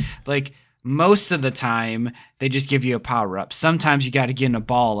statues, like most of the time they just give you a power up. Sometimes you got to get in a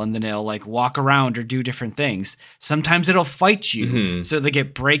ball and then it'll like walk around or do different things. Sometimes it'll fight you. So like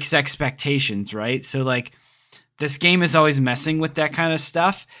it breaks expectations, right? So like this game is always messing with that kind of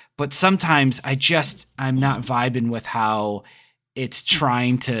stuff, but sometimes I'm not vibing with how it's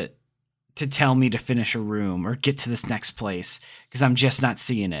trying to tell me to finish a room or get to this next place, because I'm just not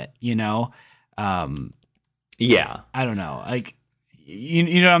seeing it, Yeah. I don't know. Like,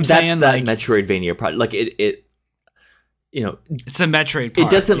 you know what I'm saying? That's that like, Metroidvania project. Like it it's a Metroid part. It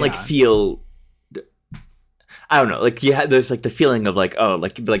doesn't like feel, I don't know. Like there's like the feeling of like, oh,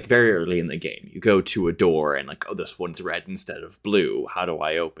 like very early in the game, you go to a door and like, oh, this one's red instead of blue. How do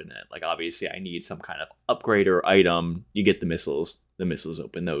I open it? Like, obviously I need some kind of upgrade or item. You get the missiles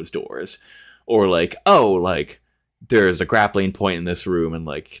open those doors. Or like, oh, like there's a grappling point in this room, and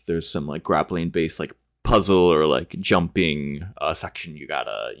like there's some like grappling based like puzzle or like jumping section you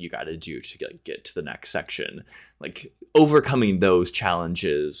gotta do to get to the next section. Like overcoming those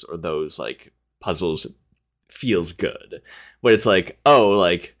challenges or those like puzzles feels good. But it's like, oh,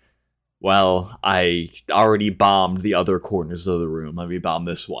 like, well, I already bombed the other corners of the room, let me bomb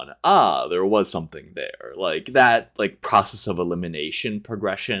this one. There was something there. Like that like process of elimination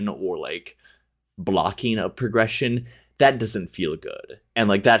progression or like blocking a progression, that doesn't feel good. And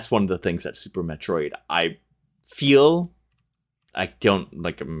like that's one of the things that Super Metroid, I feel, I don't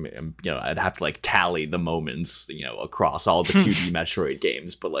like, I'd have to like tally the moments, across all the 2D Metroid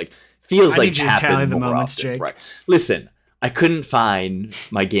games, but like feels like happen more often. Jake. Right? Listen, I couldn't find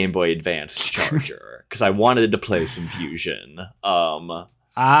my Game Boy Advance charger. because I wanted to play some Fusion.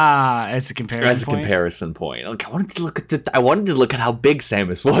 As a comparison point. Like, I wanted to look at how big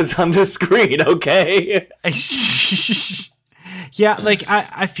Samus was on the screen. Okay. Yeah, like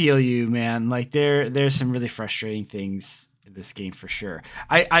I feel you, man. Like there's some really frustrating things in this game for sure.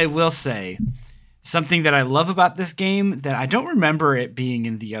 I will say something that I love about this game that I don't remember it being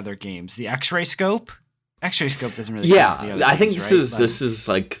in the other games. The X-ray scope. X-ray scope doesn't really. I think this is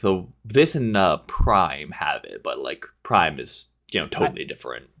like this and Prime have it, but like Prime is totally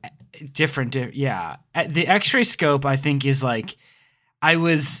different. Yeah. The X-ray scope I think is like, I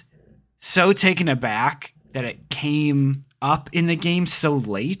was so taken aback that it came up in the game so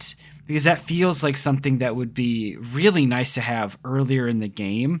late, because that feels like something that would be really nice to have earlier in the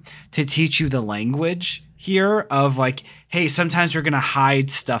game to teach you the language here of like, hey, sometimes we're going to hide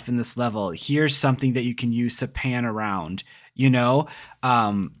stuff in this level. Here's something that you can use to pan around,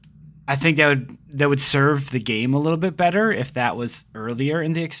 I think that would serve the game a little bit better if that was earlier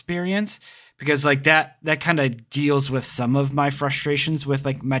in the experience, because like that kind of deals with some of my frustrations with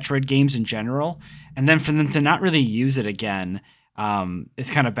like Metroid games in general. And then for them to not really use it again,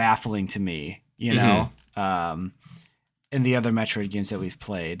 is kind of baffling to me, in the other Metroid games that we've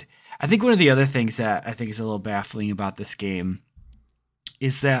played. I think one of the other things that I think is a little baffling about this game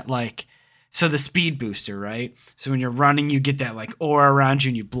is that like, so the speed booster, right? So when you're running, you get that like aura around you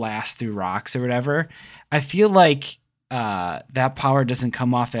and you blast through rocks or whatever. I feel like that power doesn't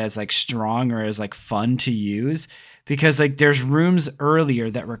come off as like strong or as like fun to use, because like there's rooms earlier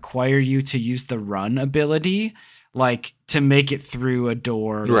that require you to use the run ability, like to make it through a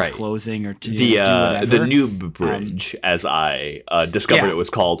door that's closing or to do whatever. The noob bridge, as I discovered it was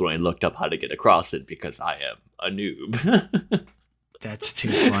called when I looked up how to get across it, because I am a noob. That's too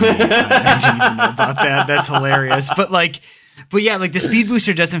funny. I didn't even know about that. That's hilarious. But yeah, like the speed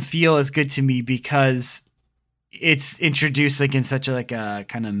booster doesn't feel as good to me because it's introduced like in such a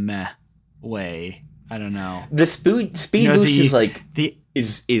kind of meh way. I don't know. The speed boost is like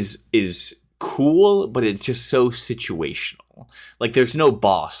is cool, but it's just so situational. Like there's no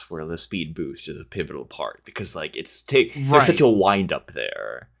boss where the speed boost is a pivotal part, because like there's such a wind up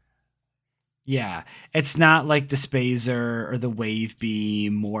there. Yeah, it's not like the Spazer or the Wave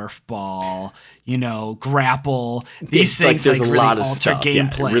Beam, Morph Ball, Grapple. These things there's like a really lot of alter stuff.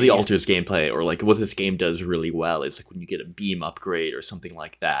 gameplay. Yeah, it really alters gameplay, or like what this game does really well is like when you get a beam upgrade or something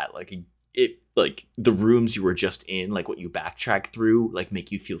like that. Like it, like the rooms you were just in, like what you backtrack through, like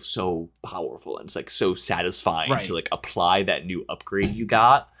make you feel so powerful, and it's like so satisfying to like apply that new upgrade you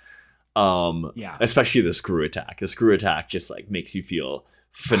got. Especially the screw attack. The screw attack just like makes you feel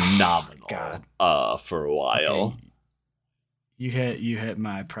phenomenal for a while. Okay. You hit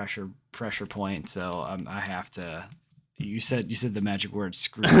my pressure point, so I have to. You said the magic word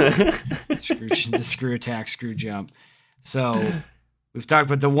screw. The screw attack, screw jump. So we've talked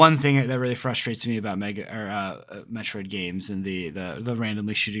about the one thing that really frustrates me about Metroid games and the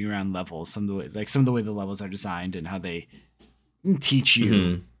randomly shooting around levels. Some of the way the levels are designed and how they teach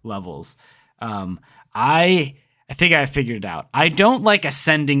you levels. I think I figured it out. I don't like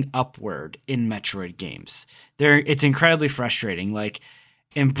ascending upward in Metroid games. It's incredibly frustrating. Like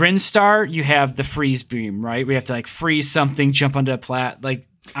in Brinstar, you have the freeze beam, right? We have to like freeze something, jump onto a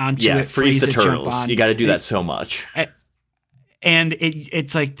onto it, freeze the turtles. You got to do that so much. And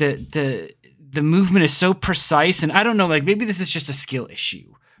it's like the movement is so precise, and I don't know, like maybe this is just a skill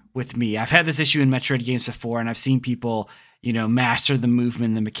issue with me. I've had this issue in Metroid games before, and I've seen people, master the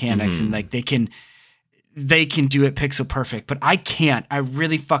movement and the mechanics, and like they can do it pixel perfect, but I can't. I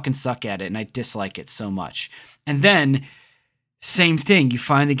really fucking suck at it, and I dislike it so much. And then same thing, you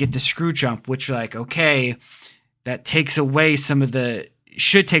finally get the screw jump, which like, okay, that should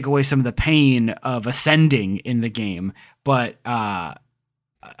take away some of the pain of ascending in the game. But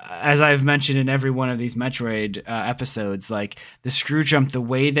as I've mentioned in every one of these Metroid episodes, like the screw jump, the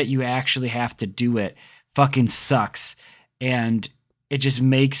way that you actually have to do it fucking sucks. And it just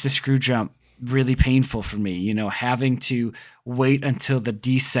makes the screw jump really painful for me, having to wait until the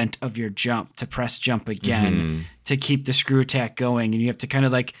descent of your jump to press jump again to keep the screw attack going. And you have to kind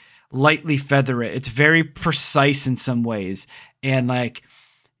of like lightly feather it. It's very precise in some ways. And like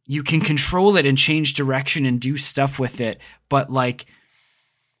you can control it and change direction and do stuff with it. But like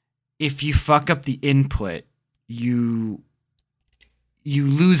if you fuck up the input, you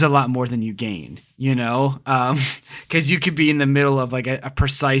lose a lot more than you gain, because you could be in the middle of like a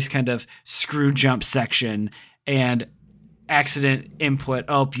precise kind of screw jump section and accident input.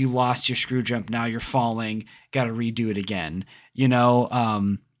 Oh, you lost your screw jump. Now you're falling. Got to redo it again,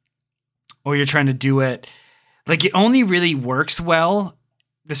 or you're trying to do it. Like it only really works well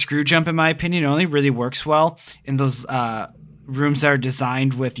the screw jump, in my opinion, only really works well in those rooms that are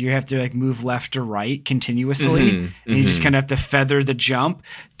designed with you have to like move left or right continuously, and you just kind of have to feather the jump.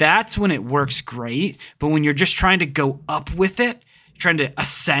 That's when it works great. But when you're just trying to go up with it, trying to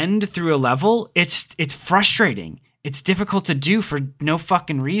ascend through a level, it's frustrating. It's difficult to do for no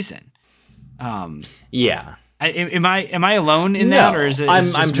fucking reason. Yeah. Am I alone in that, or is it?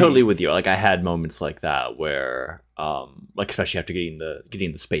 I'm totally with you. Like I had moments like that where, like especially after getting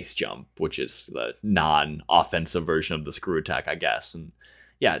the space jump, which is the non-offensive version of the screw attack, I guess. And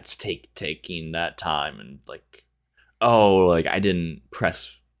yeah, it's taking that time and like, oh, like I didn't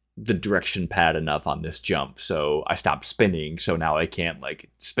press the direction pad enough on this jump, so I stopped spinning. So now I can't like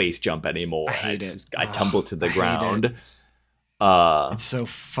space jump anymore. I hate it. I tumble to the ground. It's so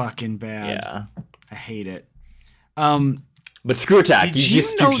fucking bad. Yeah, I hate it. But screw attack, you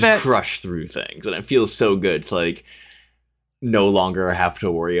just that... crush through things, and it feels so good to like no longer have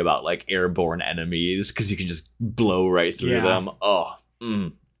to worry about like airborne enemies because you can just blow right through them. Oh,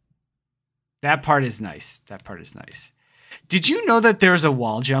 that part is nice. Did you know that there's a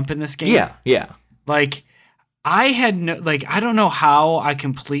wall jump in this game? Yeah. Like I had no, like I don't know how I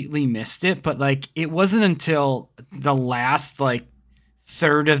completely missed it, but like it wasn't until the last like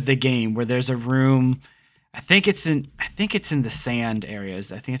third of the game where there's a room. I think it's in the sand areas.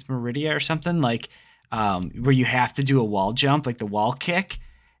 I think it's Meridia or something, like where you have to do a wall jump, like the wall kick.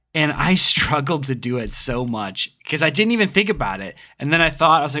 And I struggled to do it so much because I didn't even think about it. And then I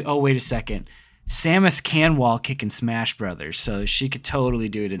was like, oh, wait a second. Samus can wall kick in Smash Brothers, so she could totally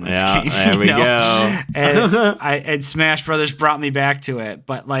do it in this game. There we go. And Smash Brothers brought me back to it.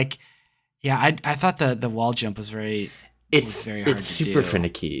 But like, yeah, I thought the wall jump was very hard to do. It's super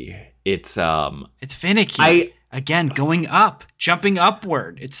finicky. It's finicky. Again, going up, jumping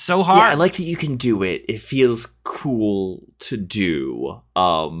upward. It's so hard. Yeah, I like that you can do it. It feels cool to do.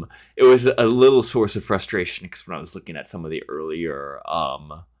 It was a little source of frustration because when I was looking at some of the earlier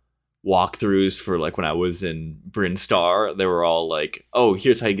walkthroughs for like when I was in Brinstar, they were all like, oh,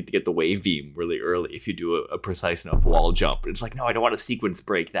 here's how you get to get the wave beam really early if you do a precise enough wall jump. And it's like, no, I don't want to sequence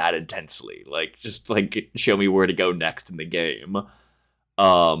break that intensely. Like, just like show me where to go next in the game.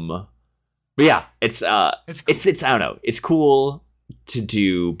 But yeah, it's cool. it's I don't know, it's cool to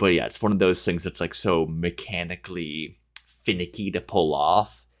do, but yeah, it's one of those things that's like so mechanically finicky to pull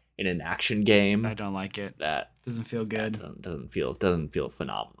off in an action game. I don't like it. That doesn't feel good. Doesn't feel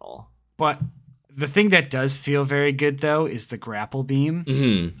phenomenal. But the thing that does feel very good though is the grapple beam.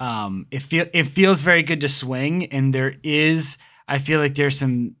 Mm-hmm. It feels very good to swing, and I feel like there's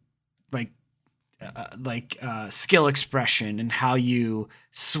some skill expression in how you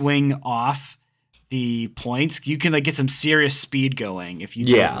swing off the points. You can like get some serious speed going if you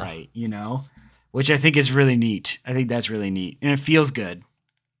do it right, which I think is really neat. I think that's really neat, and it feels good.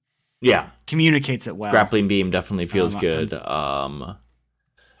 Yeah, communicates it well. Grappling beam definitely feels good.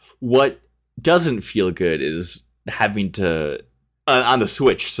 What doesn't feel good is having to on the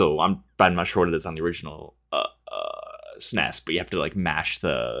Switch. So I'm not sure what it is on the original SNES, but you have to like mash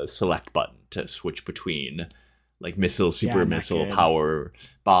the select button to switch between like missile, super missile, power,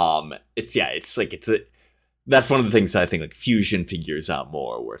 bomb. That's one of the things that I think like Fusion figures out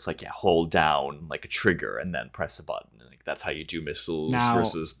more, where it's like hold down like a trigger and then press a button. And, like that's how you do missiles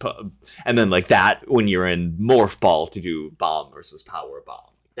versus and then like that when you're in Morph Ball to do bomb versus power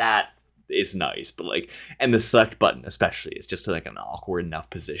bomb. That is nice, but like, and the select button especially is just like an awkward enough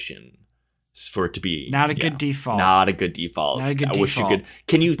position for it to be not a good default. I wish you could.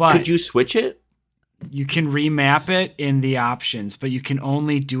 Could you switch it? You can remap it in the options, but you can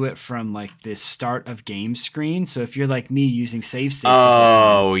only do it from like the start of game screen. So if you're like me using save states,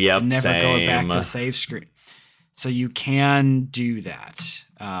 never go back to save screen. So you can do that.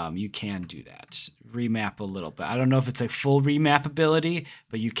 Remap a little bit. I don't know if it's like full remap ability,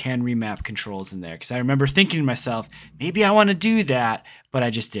 but you can remap controls in there. Because I remember thinking to myself, maybe I want to do that, but I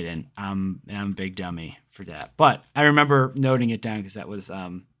just didn't. I'm a big dummy for that. But I remember noting it down because that was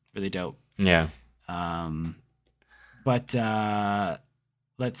really dope. Yeah. But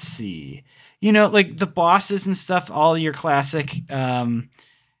let's see. Like the bosses and stuff, all your classic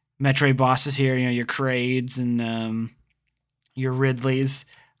Metroid bosses here, your Kraids and your Ridleys.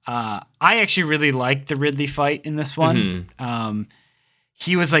 I actually really liked the Ridley fight in this one. Mm-hmm.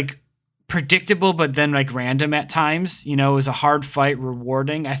 He was like predictable, but then like random at times. It was a hard fight,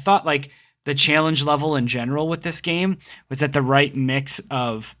 rewarding. I thought like the challenge level in general with this game was at the right mix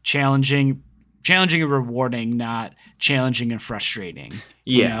of challenging and rewarding, not challenging and frustrating.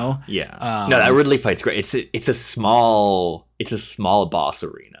 Yeah. No, that Ridley fight's great. It's a small boss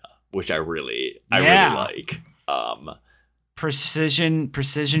arena, which I really like.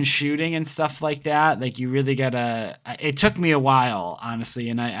 precision shooting and stuff like that. Like you really gotta. It took me a while, honestly,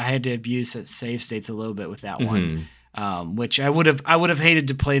 and I had to abuse its save states a little bit with that one, which I would have hated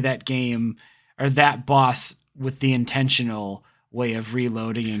to play that game or that boss with the intentional way of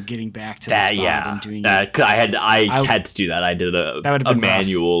reloading and getting back to the spot and doing it. I had to do that. I did a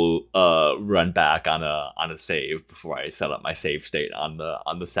manual run back on a save before I set up my save state on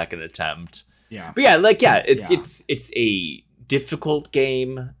the second attempt. Yeah. But it's a difficult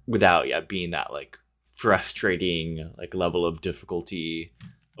game without being that like frustrating like level of difficulty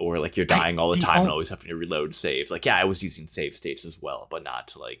or like you're dying all the time and always having to reload saves. Like I was using save states as well, but not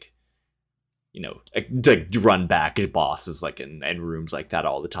to like run back at bosses like in rooms like that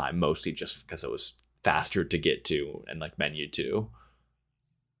all the time, mostly just because it was faster to get to and like menu to.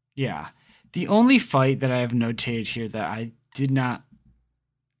 Yeah. The only fight that I have notated here that I did not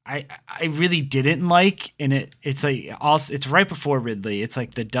I really didn't like, and it's like also it's right before Ridley. It's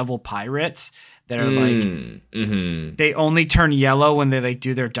like the double pirates that are like they only turn yellow when they like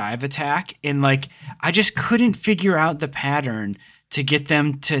do their dive attack, and like I just couldn't figure out the pattern to get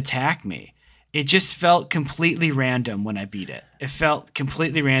them to attack me. It just felt completely random when I beat it. It felt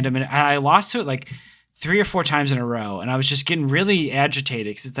completely random, and I lost to it like 3 or 4 times in a row, and I was just getting really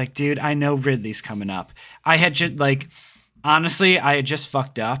agitated because it's like, dude, I know Ridley's coming up. I had just like. Honestly, I had just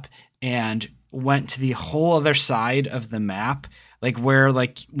fucked up and went to the whole other side of the map, like where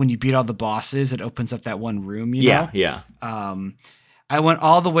like when you beat all the bosses, it opens up that one room, you know? Yeah. I went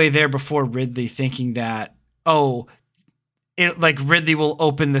all the way there before Ridley, thinking that, Ridley will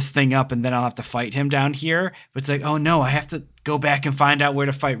open this thing up and then I'll have to fight him down here. But it's like, oh no, I have to go back and find out where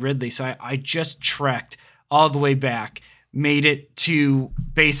to fight Ridley. So I just trekked all the way back, made it to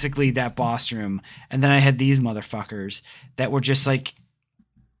basically that boss room, and then I had these motherfuckers that were just like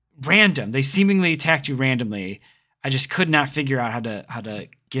random. They seemingly attacked you randomly. I just could not figure out how to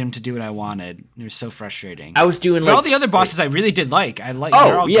get him to do what I wanted. It was so frustrating. I was doing all the other bosses I really did like.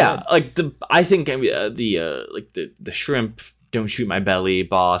 They're all yeah, good. like the shrimp don't shoot my belly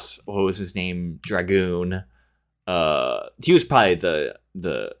boss. What was his name? Dragoon. He was probably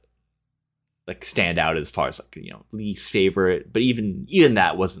the like stand out as far as like least favorite, but even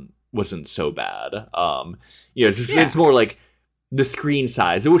that wasn't so bad. It's more like the screen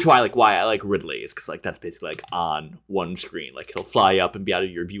size, which why I like Ridley is because like that's basically like on one screen. Like he'll fly up and be out of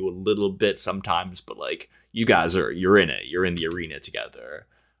your view a little bit sometimes, but like you're in it, you're in the arena together.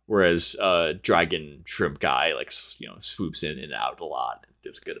 Whereas Dragon Shrimp guy like swoops in and out a lot.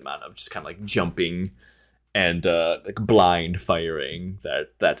 There's a good amount of just kind of like jumping and like blind firing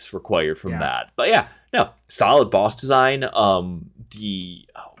that's required from that. But solid boss design.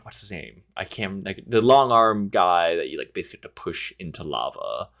 What's his name? I can't the long arm guy that you like basically have to push into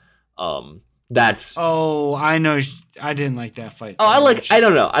lava. That's I know. I didn't like that fight. I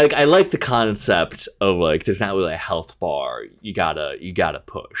don't know. I like the concept of like there's not really a health bar. You gotta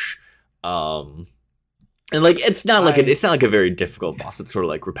push. And like it's not like a very difficult boss. It's sort of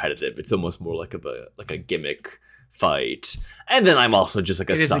like repetitive. It's almost more like a gimmick fight. And then I'm also just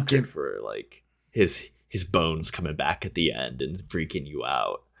like a sucker for like his bones coming back at the end and freaking you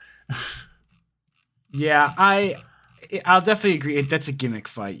out. Yeah, I'll definitely agree. That's a gimmick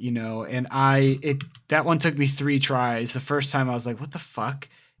fight, and that one took me 3 tries. The first time I was like, what the fuck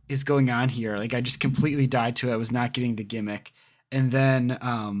is going on here? Like I just completely died to it. I was not getting the gimmick. And then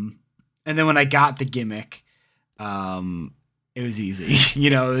when I got the gimmick, it was easy.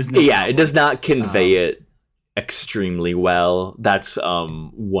 It was it does not convey it extremely well. That's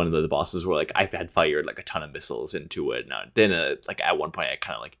one of the bosses where like I've had fired like a ton of missiles into it. And then like at one point I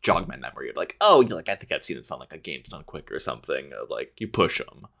kind of like jogged my memory of like, I think I've seen this on like a Games Done Quick or something of like you push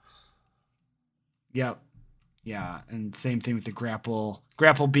them. Yep. Yeah, and same thing with the grapple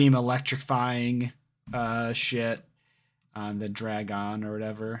beam electrifying shit on the Dragon or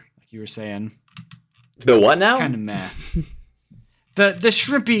whatever, like you were saying. The what now? Kind of meh. The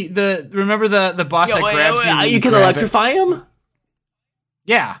shrimpy, remember the boss that grabs you? You can electrify him?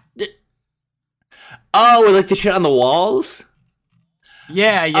 Yeah. Oh, like the shit on the walls?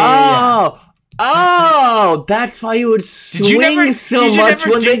 Yeah. Oh, that's why you would swing so much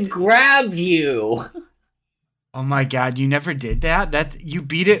when they grab you. Oh my god, you never did that? That you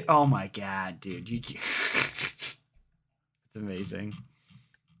beat it? Oh my god, dude. It's amazing.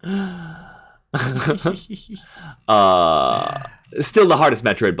 Still the hardest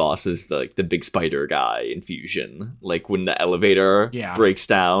Metroid boss is the big spider guy in Fusion. Like when the elevator breaks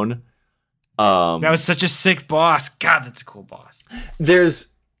down. That was such a sick boss. God, that's a cool boss.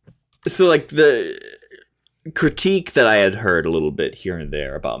 critique that I had heard a little bit here and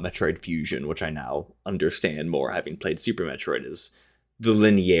there about Metroid Fusion, which I now understand more having played Super Metroid, is the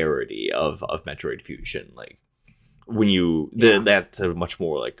linearity of Metroid Fusion. Like when that's a much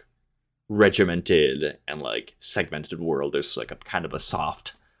more like regimented and like segmented world. There's like a kind of a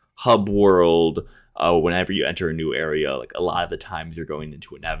soft hub world. Whenever you enter a new area, like a lot of the times you're going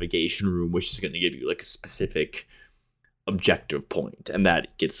into a navigation room, which is going to give you like a specific objective point, and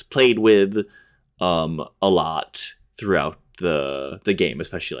that gets played with a lot throughout the game,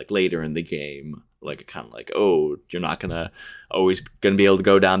 especially like later in the game. Like kind of like, oh, you're not always gonna be able to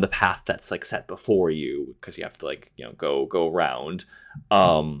go down the path that's like set before you, because you have to like, you know, go around.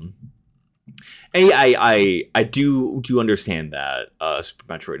 And I do understand that Super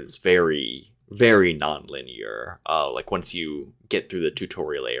Metroid is very, very non-linear. Like once you get through the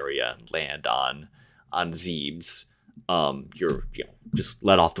tutorial area and land on Zeebs, you're, you know, just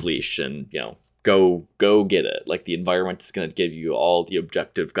let off the leash and, you know, go get it. Like the environment is going to give you all the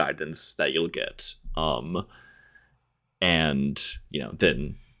objective guidance that you'll get. And, you know,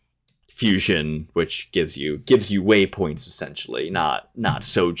 then Fusion, which gives you waypoints, essentially, not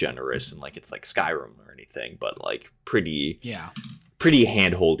so generous and like it's like Skyrim or anything, but like pretty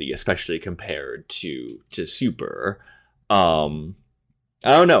handholdy, especially compared to Super. I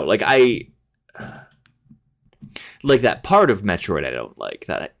don't know, like like that part of Metroid I don't like,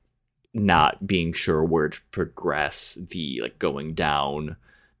 that not being sure where to progress, the like going down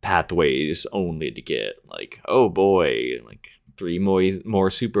pathways only to get like, oh boy, like 3 more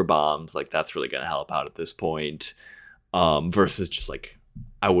super bombs, like that's really gonna help out at this point, versus just like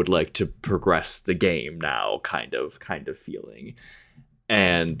I would like to progress the game now kind of feeling.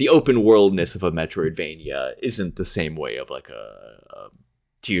 And the open worldness of a Metroidvania isn't the same way of like a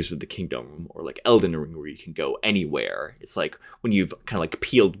Tears of the Kingdom or like Elden Ring, where you can go anywhere. It's like when you've kind of like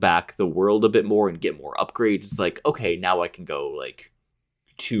peeled back the world a bit more and get more upgrades, it's like, okay, now I can go like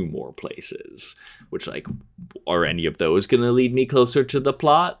 2 more places, which like, are any of those going to lead me closer to the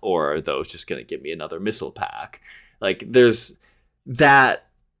plot, or are those just going to give me another missile pack? Like there's that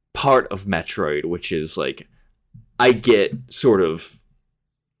part of Metroid, which is like, I get sort of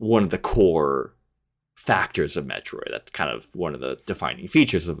one of the core factors of Metroid. That's kind of one of the defining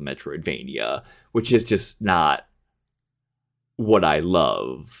features of Metroidvania, which is just not what I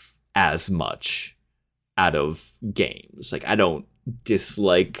love as much out of games. Like I don't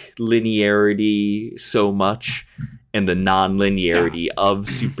dislike linearity so much, and the non-linearity of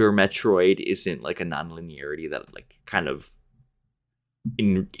Super Metroid isn't like a non-linearity that like kind of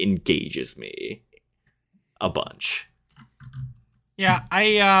engages me a bunch. Yeah,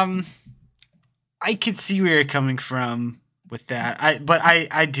 I could see where you're coming from with that. I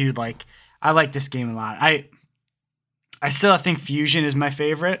like this game a lot. I still think Fusion is my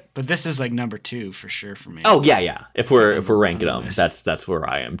favorite, but this is like number 2 for sure for me. Oh yeah. If we're ranking them, that's where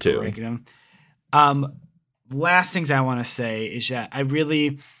I am too. Ranking them. Last things I want to say is that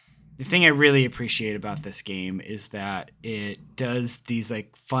the thing I really appreciate about this game is that it does these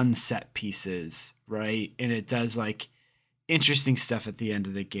like fun set pieces, right? And it does like interesting stuff at the end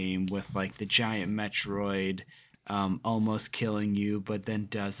of the game with like the giant Metroid almost killing you, but then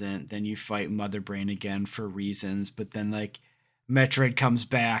doesn't. Then you fight Mother Brain again for reasons, but then like Metroid comes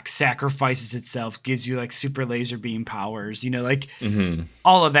back, sacrifices itself, gives you like super laser beam powers, you know, like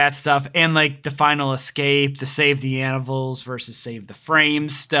all of that stuff. And like the final escape, the save the animals versus save the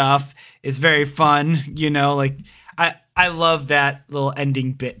frames stuff is very fun, you know, like I love that little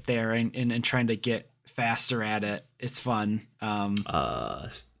ending bit there and trying to get faster at it. It's fun.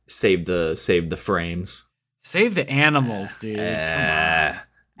 Save the frames. Save the animals, dude. Come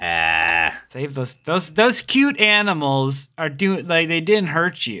on. Save those cute animals are doing like they didn't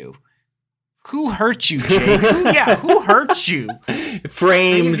hurt you. Who hurt you, Jake? Who hurt you?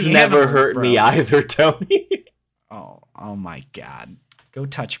 Frames never hurt me either, Tony. Oh my God. Go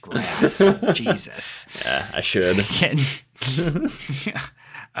touch grass. Jesus. Yeah, I should. Hey,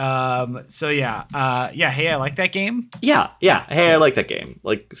 I like that game. Yeah. Hey, I like that game.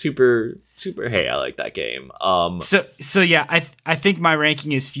 Like super. Hey, I like that game. I think my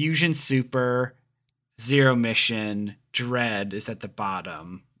ranking is Fusion, Super, Zero Mission, Dread is at the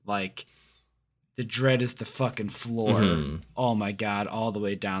bottom. Like the Dread is the fucking floor. Mm-hmm. Oh my God, all the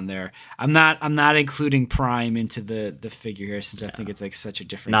way down there. I'm not including Prime into the figure here since I think it's like such a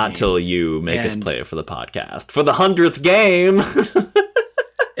different. Not game. Till you make us play it for the podcast for the 100th game.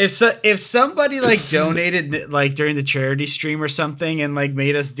 If somebody like donated like during the charity stream or something and like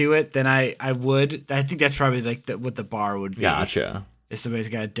made us do it, then I would. I think that's probably like what the bar would be. Gotcha. If somebody's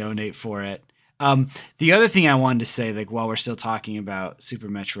got to donate for it. The other thing I wanted to say, like while we're still talking about Super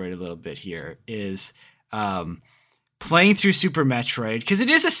Metroid a little bit here, is Playing through Super Metroid, because it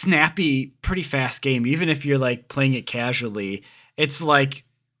is a snappy, pretty fast game. Even if you're like playing it casually, it's like,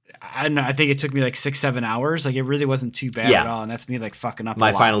 I don't know, I think it took me like 6-7 hours. Like it really wasn't too bad at all. And that's me like fucking up. My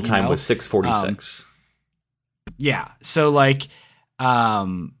a lot, final time know? was 6:46. Yeah. So like,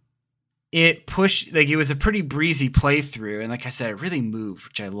 it pushed, like it was a pretty breezy playthrough. And like I said, it really moved,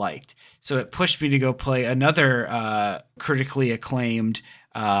 which I liked. So it pushed me to go play another critically acclaimed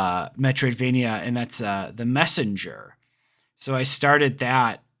Metroidvania, and that's The Messenger. So I started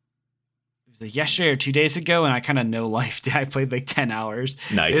that, it was like yesterday or 2 days ago, and I kind of no-lifed it. I played like 10 hours.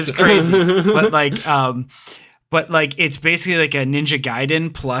 Nice. It was crazy. But like it's basically like a Ninja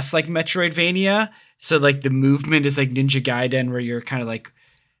Gaiden plus like Metroidvania. So like the movement is like Ninja Gaiden, where you're kind of like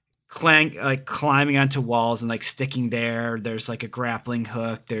climbing onto walls and like sticking there. There's like a grappling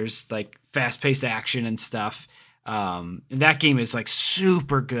hook. There's like fast-paced action and stuff. And that game is like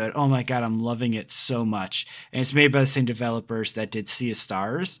super good. Oh my god, I'm loving it so much. And it's made by the same developers that did Sea of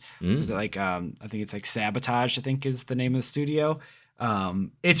Stars. Is it like I think it's like Sabotage, I think is the name of the studio.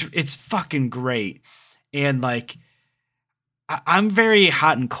 It's fucking great. And like I'm very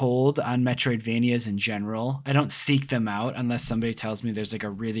hot and cold on Metroidvanias in general. I don't seek them out unless somebody tells me there's like a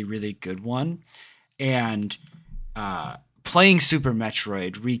really, really good one. And playing Super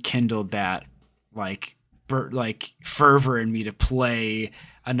Metroid rekindled that like fervor in me to play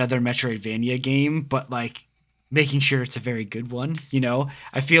another Metroidvania game, but like making sure it's a very good one. You know,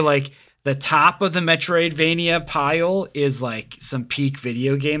 I feel like the top of the Metroidvania pile is like some peak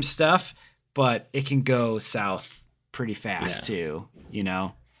video game stuff, but it can go south pretty fast too, you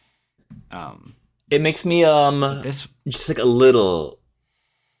know? It makes me just like a little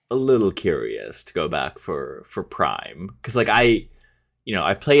curious to go back for Prime, because like I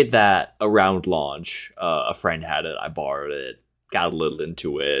played that around launch. A friend had it, I borrowed it, got a little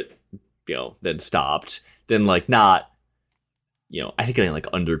into it, then stopped. Then like not, I think in like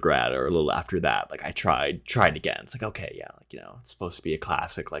undergrad or a little after that, like I tried again. It's like, okay, yeah, like, it's supposed to be a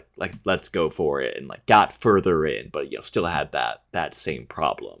classic, like let's go for it, and like got further in, but still had that same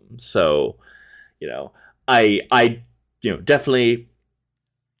problem. So, I definitely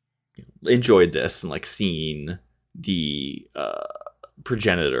enjoyed this, and like seeing the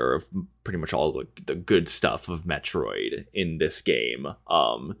progenitor of pretty much all the good stuff of Metroid in this game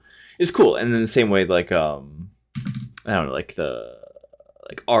is cool. And in the same way, like I don't know, like the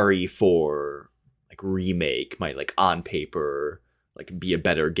RE4 like remake might like on paper like be a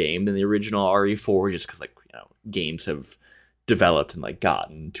better game than the original RE4, just because like games have developed and like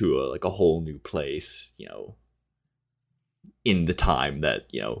gotten to a whole new place in the time that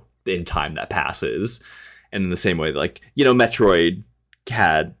in time that passes. And in the same way, like Metroid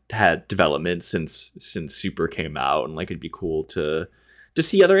had development since Super came out, and like it'd be cool to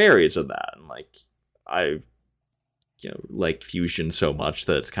see other areas of that. And like I've like Fusion so much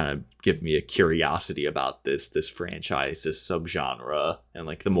that it's kind of given me a curiosity about this franchise, this subgenre. And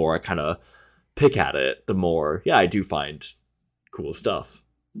like the more I kind of pick at it, the more I do find cool stuff.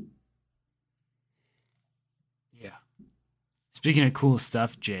 Yeah. Speaking of cool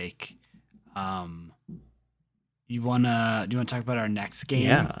stuff, Jake, do you wanna talk about our next game?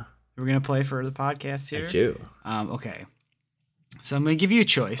 Yeah, we're gonna play for the podcast here. I do. Okay. So I'm gonna give you a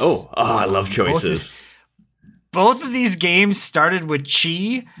choice. Oh, I love choices. Both of these games started with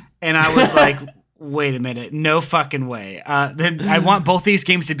Chi, and I was like, wait a minute, no fucking way. Then I want both these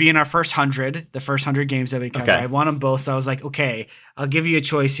games to be in our first 100, the first 100 games that we cover. Okay. I want them both, so I was like, okay, I'll give you a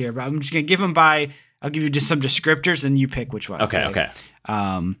choice here, but I'm just gonna give them I'll give you just some descriptors, and you pick which one. Okay.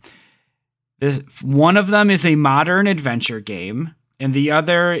 This one of them is a modern adventure game, and the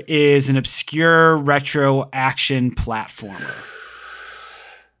other is an obscure retro action platformer.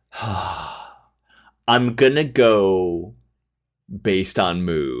 I'm gonna go based on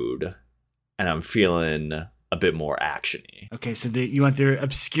mood, and I'm feeling a bit more actiony. Okay, so you want the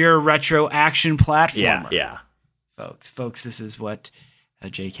obscure retro action platformer? Yeah. Folks, this is what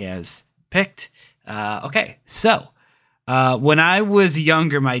Jake has picked. Okay, so when I was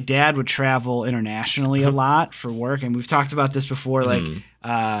younger, my dad would travel internationally a lot for work, and we've talked about this before. Like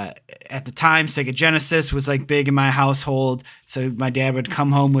at the time, Sega Genesis was like big in my household, so my dad would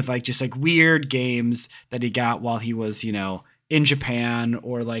come home with like just like weird games that he got while he was in Japan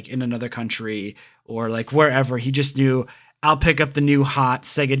or like in another country or like wherever. He just knew, I'll pick up the new hot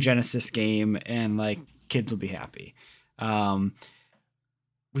Sega Genesis game and like kids will be happy.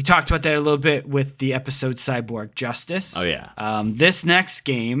 We talked about that a little bit with the episode Cyborg Justice. Oh yeah. This next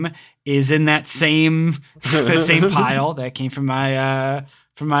game is in that same pile that came from my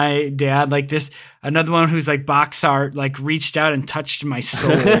dad. Like this, another one who's like box art, like reached out and touched my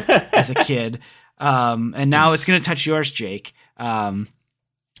soul as a kid. And now it's going to touch yours, Jake.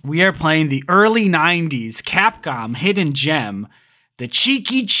 We are playing the early 90s Capcom hidden gem, the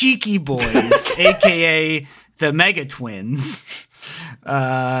Cheeky Cheeky Boys, a.k.a. the Mega Twins.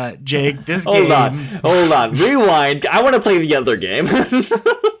 Jake, this game... Hold on. Rewind. I want to play the other game.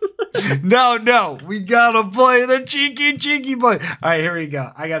 No, we gotta play the Cheeky Cheeky Boy. All right, here we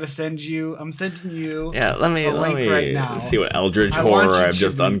go. I'm sending you let me right now. See what Eldritch horror I've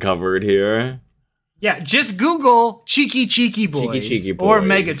just uncovered here. Yeah, just Google Cheeky Cheeky Boys, Cheeky Boys. Or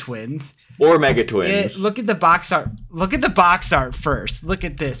Mega Twins. Look at the box art. Look at the box art first. Look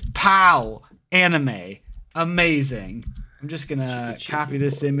at this. Pow! Anime. Amazing. I'm just gonna copy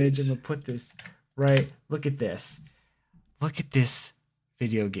this image and we'll put this right. Look at this. Look at this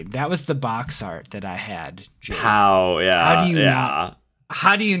video game. That was the box art that I had. Jake. How? Yeah.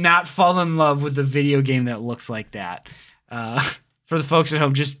 How do you not fall in love with a video game that looks like that? For the folks at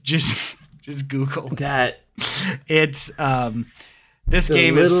home, just Google that. It's this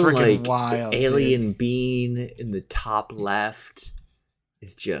game is freaking wild. Alien bean in the top left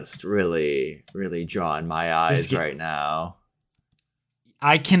is just really, really drawing my eyes right now.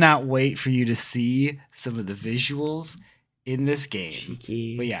 I cannot wait for you to see some of the visuals in this game.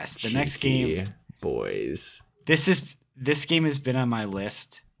 But yes, the next game, boys. This game has been on my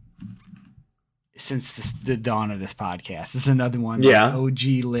list since the dawn of this podcast. This is another one. Yeah.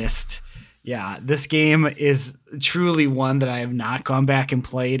 OG list. Yeah, this game is truly one that I have not gone back and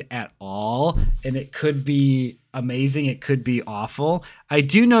played at all, and it could be amazing. It could be awful. I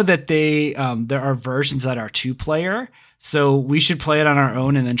do know that there are versions that are 2-player, so we should play it on our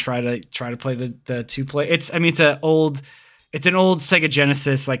own and then try to play the 2-player. It's an old Sega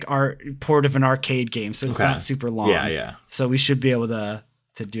Genesis port of an arcade game, so it's not super long. Yeah. So we should be able to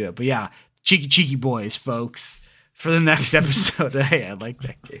do it. But yeah, Cheeky Cheeky Boys, folks. For the next episode. Hey, I like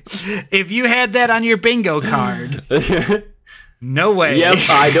that game. If you had that on your bingo card, no way. Yep,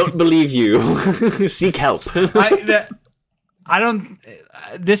 I don't believe you. Seek help. I don't.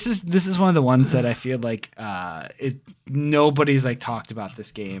 This is one of the ones that I feel like nobody's talked about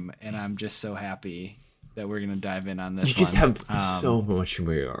this game, and I'm just so happy that we're gonna dive in on this. You just have so much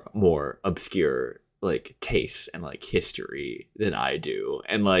more obscure tastes and history than I do,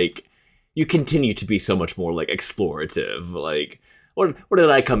 and you continue to be so much more explorative. What did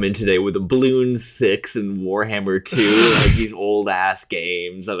I come in today with? A Balloon 6 and Warhammer 2, these old ass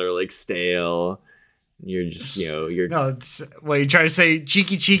games that are stale. You're just you're no. You're trying to say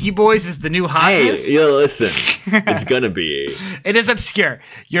Cheeky Cheeky Boys is the new hotness? Hey, listen, it's gonna be. It is obscure.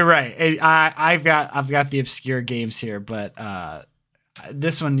 You're right. I've got the obscure games here, but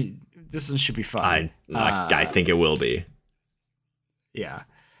this one should be fun. I think it will be. Yeah.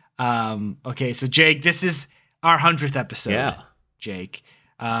 Okay, so Jake, this is our 100th episode. Yeah. Jake.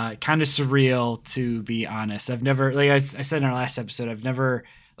 Kind of surreal, to be honest. I've never, I said in our last episode, I've never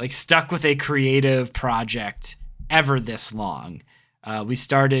stuck with a creative project ever this long. We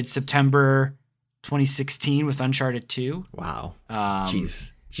started September 2016 with Uncharted 2. Wow.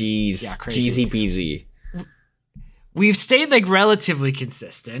 Jeez. Yeah, crazy. Jeezy peasy. We've stayed relatively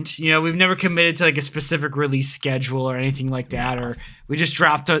consistent. We've never committed to a specific release schedule or anything like that, or we just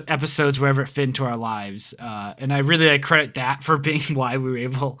dropped episodes wherever it fit into our lives. And I really credit that for being why we were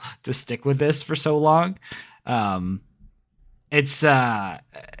able to stick with this for so long. It's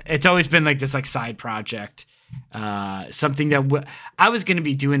always been this side project, something that I was going to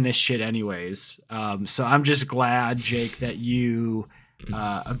be doing this shit anyways. So I'm just glad, Jake, that you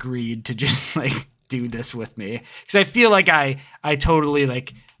agreed to just do this with me, because I feel like I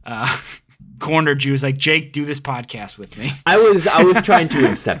totally cornered you. As Jake, do this podcast with me. I was trying to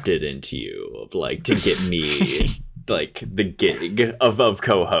incept it into you of to get me the gig of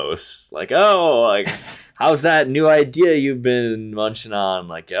co-hosts. How's that new idea you've been munching on?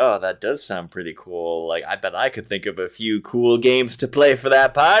 Oh, that does sound pretty cool. I bet I could think of a few cool games to play for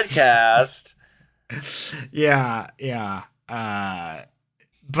that podcast. Yeah.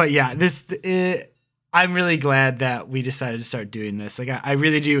 But yeah, I'm really glad that we decided to start doing this. I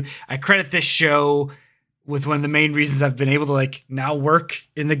really do. I credit this show with one of the main reasons I've been able to now work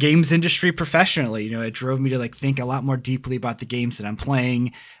in the games industry professionally. It drove me to think a lot more deeply about the games that I'm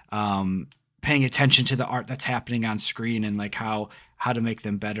playing, paying attention to the art that's happening on screen and how to make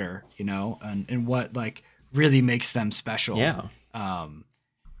them better, and what really makes them special. Yeah.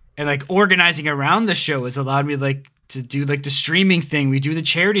 And organizing around the show has allowed me to do the streaming thing. We do the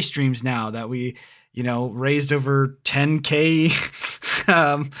charity streams now that we raised over 10K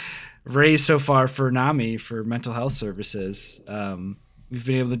raised so far for NAMI, for mental health services. We've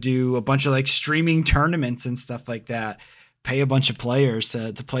been able to do a bunch of streaming tournaments and stuff like that pay a bunch of players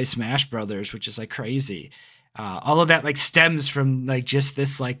to play Smash Brothers, which is like crazy. All of that like stems from like just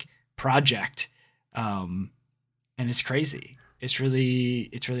this like project, and it's crazy. It's really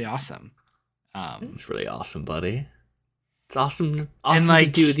awesome. It's really awesome, buddy. It's awesome and, like,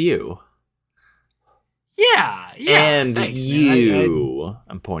 to do with you. Yeah. And thanks, you.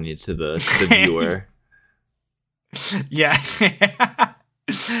 I'm pointing to the viewer. Yeah.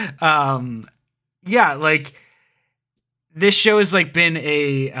 Yeah, like this show has like been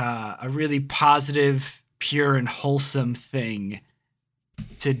a really positive, pure and wholesome thing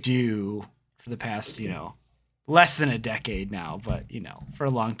to do for the past, less than a decade now, but for a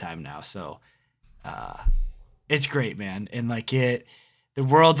long time now. So it's great, man. And like the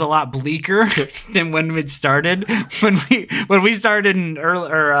world's a lot bleaker than when it started. When we started in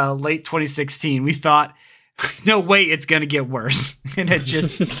late 2016, we thought, no, wait, it's gonna get worse, and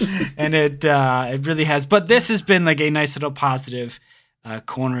it really has. But this has been like a nice little positive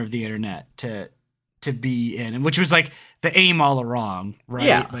corner of the internet to be in, which was like the aim all along, right?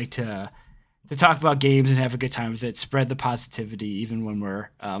 Yeah. Like to talk about games and have a good time with it, spread the positivity, even when we're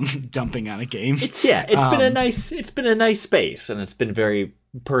dumping on a game. It's been a nice space, and it's been very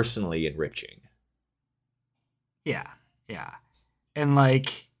personally enriching. Yeah, and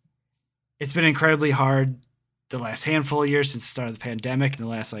like it's been incredibly hard the last handful of years since the start of the pandemic, and the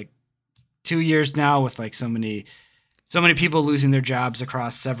last like 2 years now with like so many people losing their jobs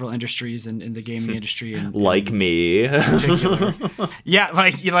across several industries in the gaming industry, and like me. Yeah,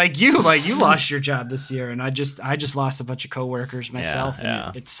 like you lost your job this year, and I just lost a bunch of coworkers myself,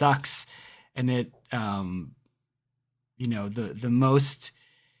 and it sucks. And it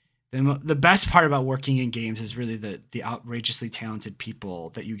the best part about working in games is really the outrageously talented people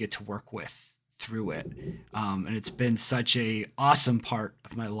that you get to work with through it, and it's been such a awesome part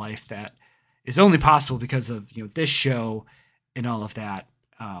of my life that is only possible because of this show and all of that,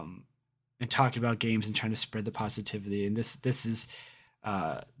 and talking about games and trying to spread the positivity. And this is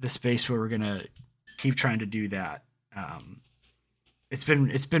the space where we're gonna keep trying to do that. It's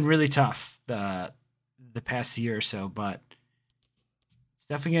been really tough the past year or so, but it's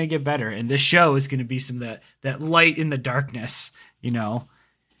definitely gonna get better. And this show is gonna be some of that light in the darkness,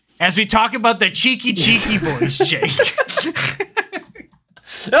 as we talk about the cheeky boys, Jake.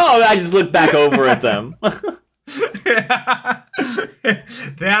 Oh, I just looked back over at them.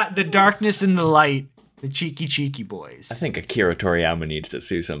 The darkness and the light, the cheeky boys. I think Akira Toriyama needs to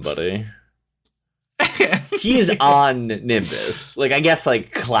sue somebody. He is on Nimbus. Like, I guess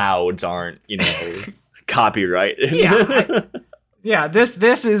like clouds aren't, copyright. Yeah.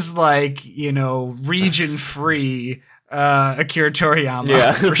 This is like region free Akira Toriyama.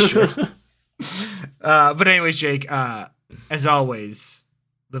 Yeah, for sure. But anyways, Jake, as always,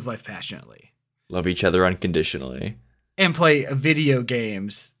 live life passionately. Love each other unconditionally. And play video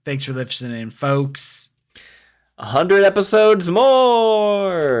games. Thanks for listening, folks. 100 episodes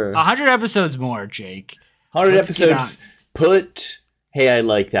more! 100 episodes more, Jake. 100 episodes. Put Hey, I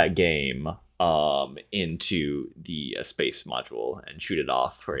Like That Game into the space module and shoot it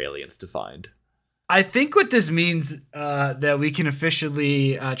off for aliens to find. I think what this means that we can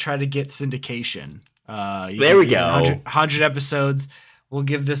officially try to get syndication. There we go. 100 episodes. We'll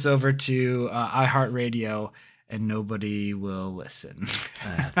give this over to iHeartRadio, and nobody will listen.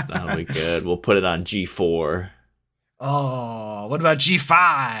 That'll be good. We'll put it on G4. Oh, what about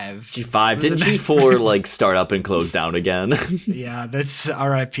G5? G5. Didn't G4 start up and close down again? Yeah, that's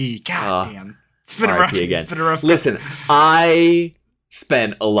RIP. God damn. It's been RIP again. It's been a rough. Listen, I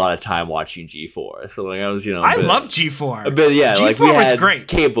spent a lot of time watching G4. So I was, I love G4. A bit, yeah. G4 we had was great.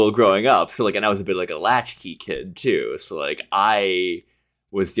 Cable growing up, so and I was a bit like a latchkey kid too. So I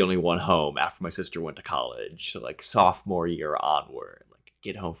was the only one home after my sister went to college. So sophomore year onward,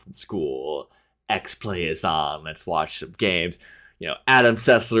 get home from school, X-Play is on, let's watch some games. Adam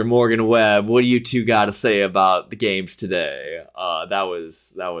Sessler, Morgan Webb, what do you two got to say about the games today? That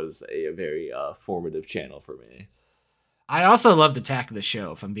was a very formative channel for me. I also loved Attack of the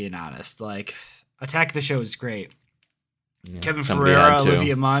Show, if I'm being honest. Attack of the Show is great. Yeah, Kevin Ferreira,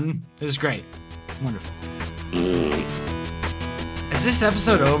 Olivia Munn. It was great. Wonderful. Is this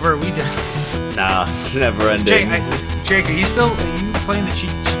episode over? Are we done? Nah, it's never ending. Jake, are you playing the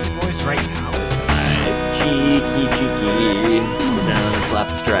Cheeky Boys right now? Cheeky. Down and slap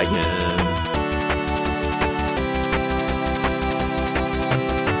this dragon.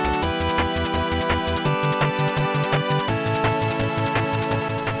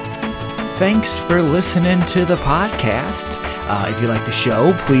 Thanks for listening to the podcast. If you like the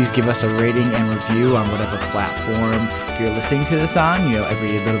show, please give us a rating and review on whatever platform you're listening to this on.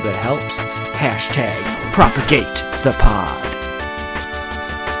 Every little bit helps. propagate the pod.